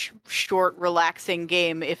short, relaxing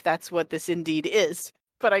game if that's what this indeed is.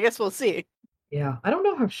 But I guess we'll see. Yeah, I don't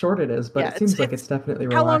know how short it is, but it seems like it's definitely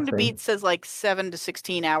relaxing. How long to beat says 7 to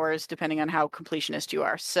 16 hours, depending on how completionist you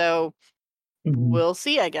are. So we'll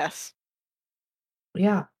see, I guess.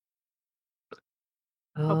 Yeah.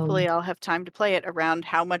 Hopefully I'll have time to play it around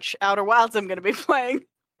how much Outer Wilds I'm going to be playing.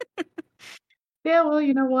 Yeah, well,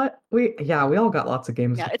 you know what? We all got lots of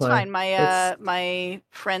games to play. It's fine. My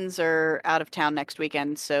friends are out of town next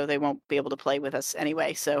weekend, so they won't be able to play with us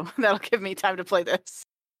anyway, so that'll give me time to play this.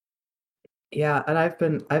 Yeah, and I've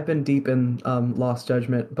been deep in Lost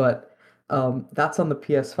Judgment, but that's on the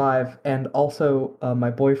PS5, and also my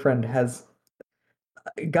boyfriend has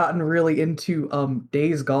gotten really into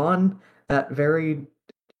Days Gone, that very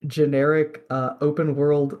generic open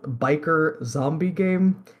world biker zombie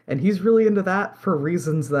game, and he's really into that for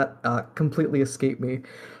reasons that completely escape me.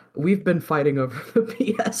 We've been fighting over the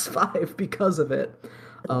PS5 because of it.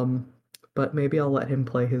 But maybe I'll let him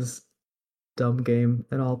play his dumb game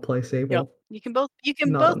and I'll play Sable. Yep. You can both be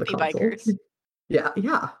bikers.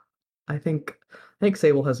 Yeah. I think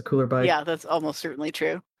Sable has a cooler bike. Yeah, that's almost certainly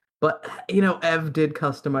true. But, Ev did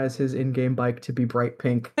customize his in-game bike to be bright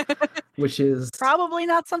pink, which is... probably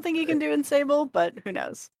not something you can do in Sable, but who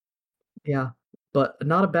knows? Yeah, but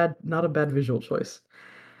not a bad visual choice.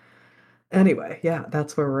 Anyway, yeah,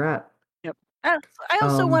 that's where we're at. Yep. I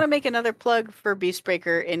also want to make another plug for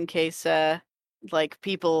Beastbreaker in case like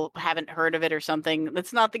people haven't heard of it or something.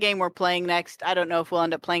 That's not the game we're playing next. I don't know if we'll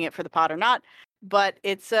end up playing it for the pod or not, but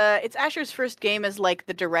it's Asher's first game as like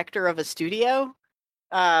the director of a studio.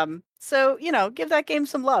 So, give that game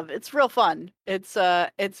some love. It's real fun. It's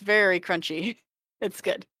very crunchy. It's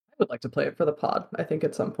good. I would like to play it for the pod, I think,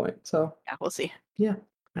 at some point. So Yeah, we'll see. yeah.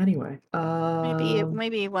 Anyway,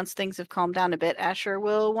 Maybe once things have calmed down a bit, Asher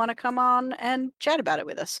will want to come on and chat about it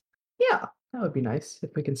with us. yeah, that would be nice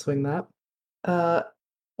if we can swing that.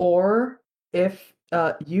 Or if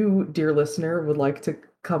you, dear listener, would like to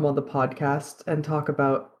come on the podcast and talk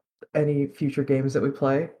about any future games that we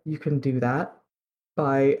play, you can do that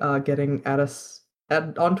by getting at us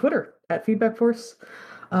on Twitter at Feedback Force,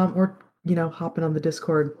 or hopping on the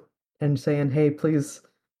Discord and saying, "Hey, please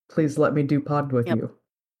let me do pod with Yep. you."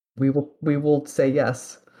 We will say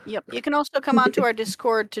yes. Yep. You can also come onto our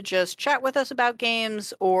Discord to just chat with us about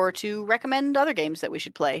games or to recommend other games that we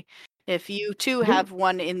should play. If you too Yeah. have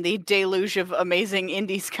one in the deluge of amazing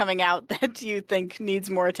indies coming out that you think needs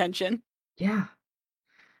more attention. Yeah.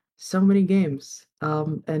 So many games.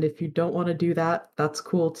 And if you don't want to do that, that's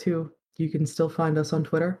cool too. You can still find us on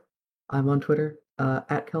Twitter. I'm on Twitter,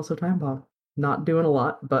 at Kelso Timebomb. Not doing a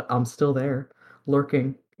lot, but I'm still there,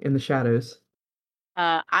 lurking in the shadows.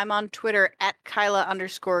 I'm on Twitter at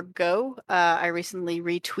Kyla_go. I recently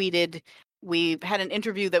retweeted. We had an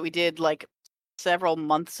interview that we did like several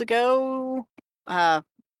months ago,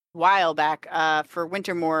 while back, for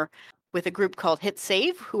Wintermore with a group called Hit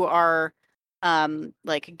Save, who are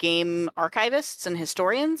like game archivists and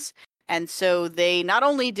historians. And so they not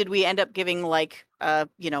only did we end up giving like I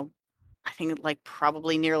think like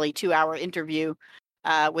probably nearly 2-hour interview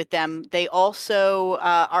with them, they also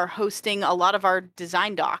are hosting a lot of our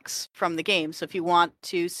design docs from the game. So if you want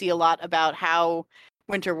to see a lot about how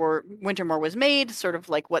Wintermore was made, sort of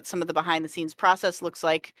like what some of the behind the scenes process looks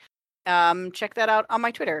like, check that out on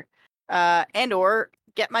my Twitter. And or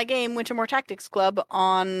get my game Wintermore Tactics Club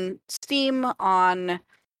on Steam, on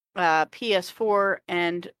PS4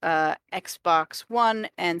 and Xbox One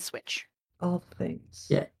and Switch. All things.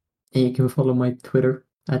 Yeah. And you can follow my Twitter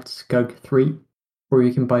at Skug3, or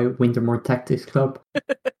you can buy Wintermore Tactics Club.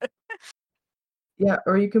 Yeah,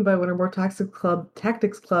 or you can buy Wintermore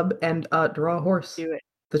Tactics Club and draw a horse. Do it.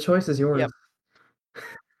 The choice is yours. Yep.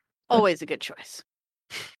 Always a good choice.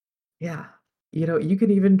 Yeah. You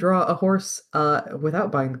can even draw a horse without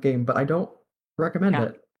buying the game, but I don't recommend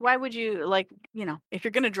it. Why would you, if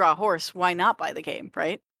you're going to draw a horse, why not buy the game,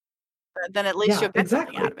 right? Then at least Yeah, you'll get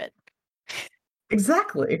exactly. something out of it.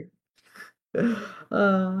 Exactly.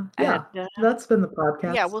 Yeah, that's been the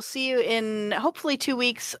podcast. Yeah, we'll see you in hopefully 2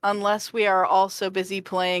 weeks, unless we are all so busy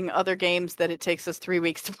playing other games that it takes us 3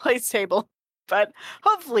 weeks to play Sable. But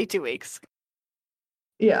hopefully 2 weeks.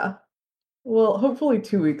 Yeah. Well, hopefully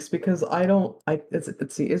 2 weeks, because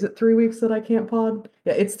let's see, is it 3 weeks that I can't pod?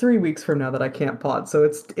 Yeah, it's 3 weeks from now that I can't pod, so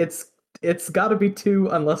it's got to be 2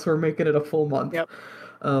 unless we're making it a full month. Yep.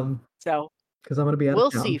 So because I'm gonna be out we'll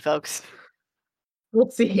of town. see, folks. We'll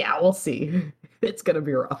see. Yeah, we'll see. It's gonna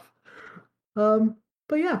be rough. But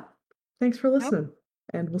yeah, thanks for listening,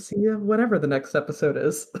 and we'll see you whenever the next episode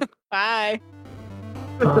is. Bye.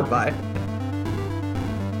 Bye. Bye.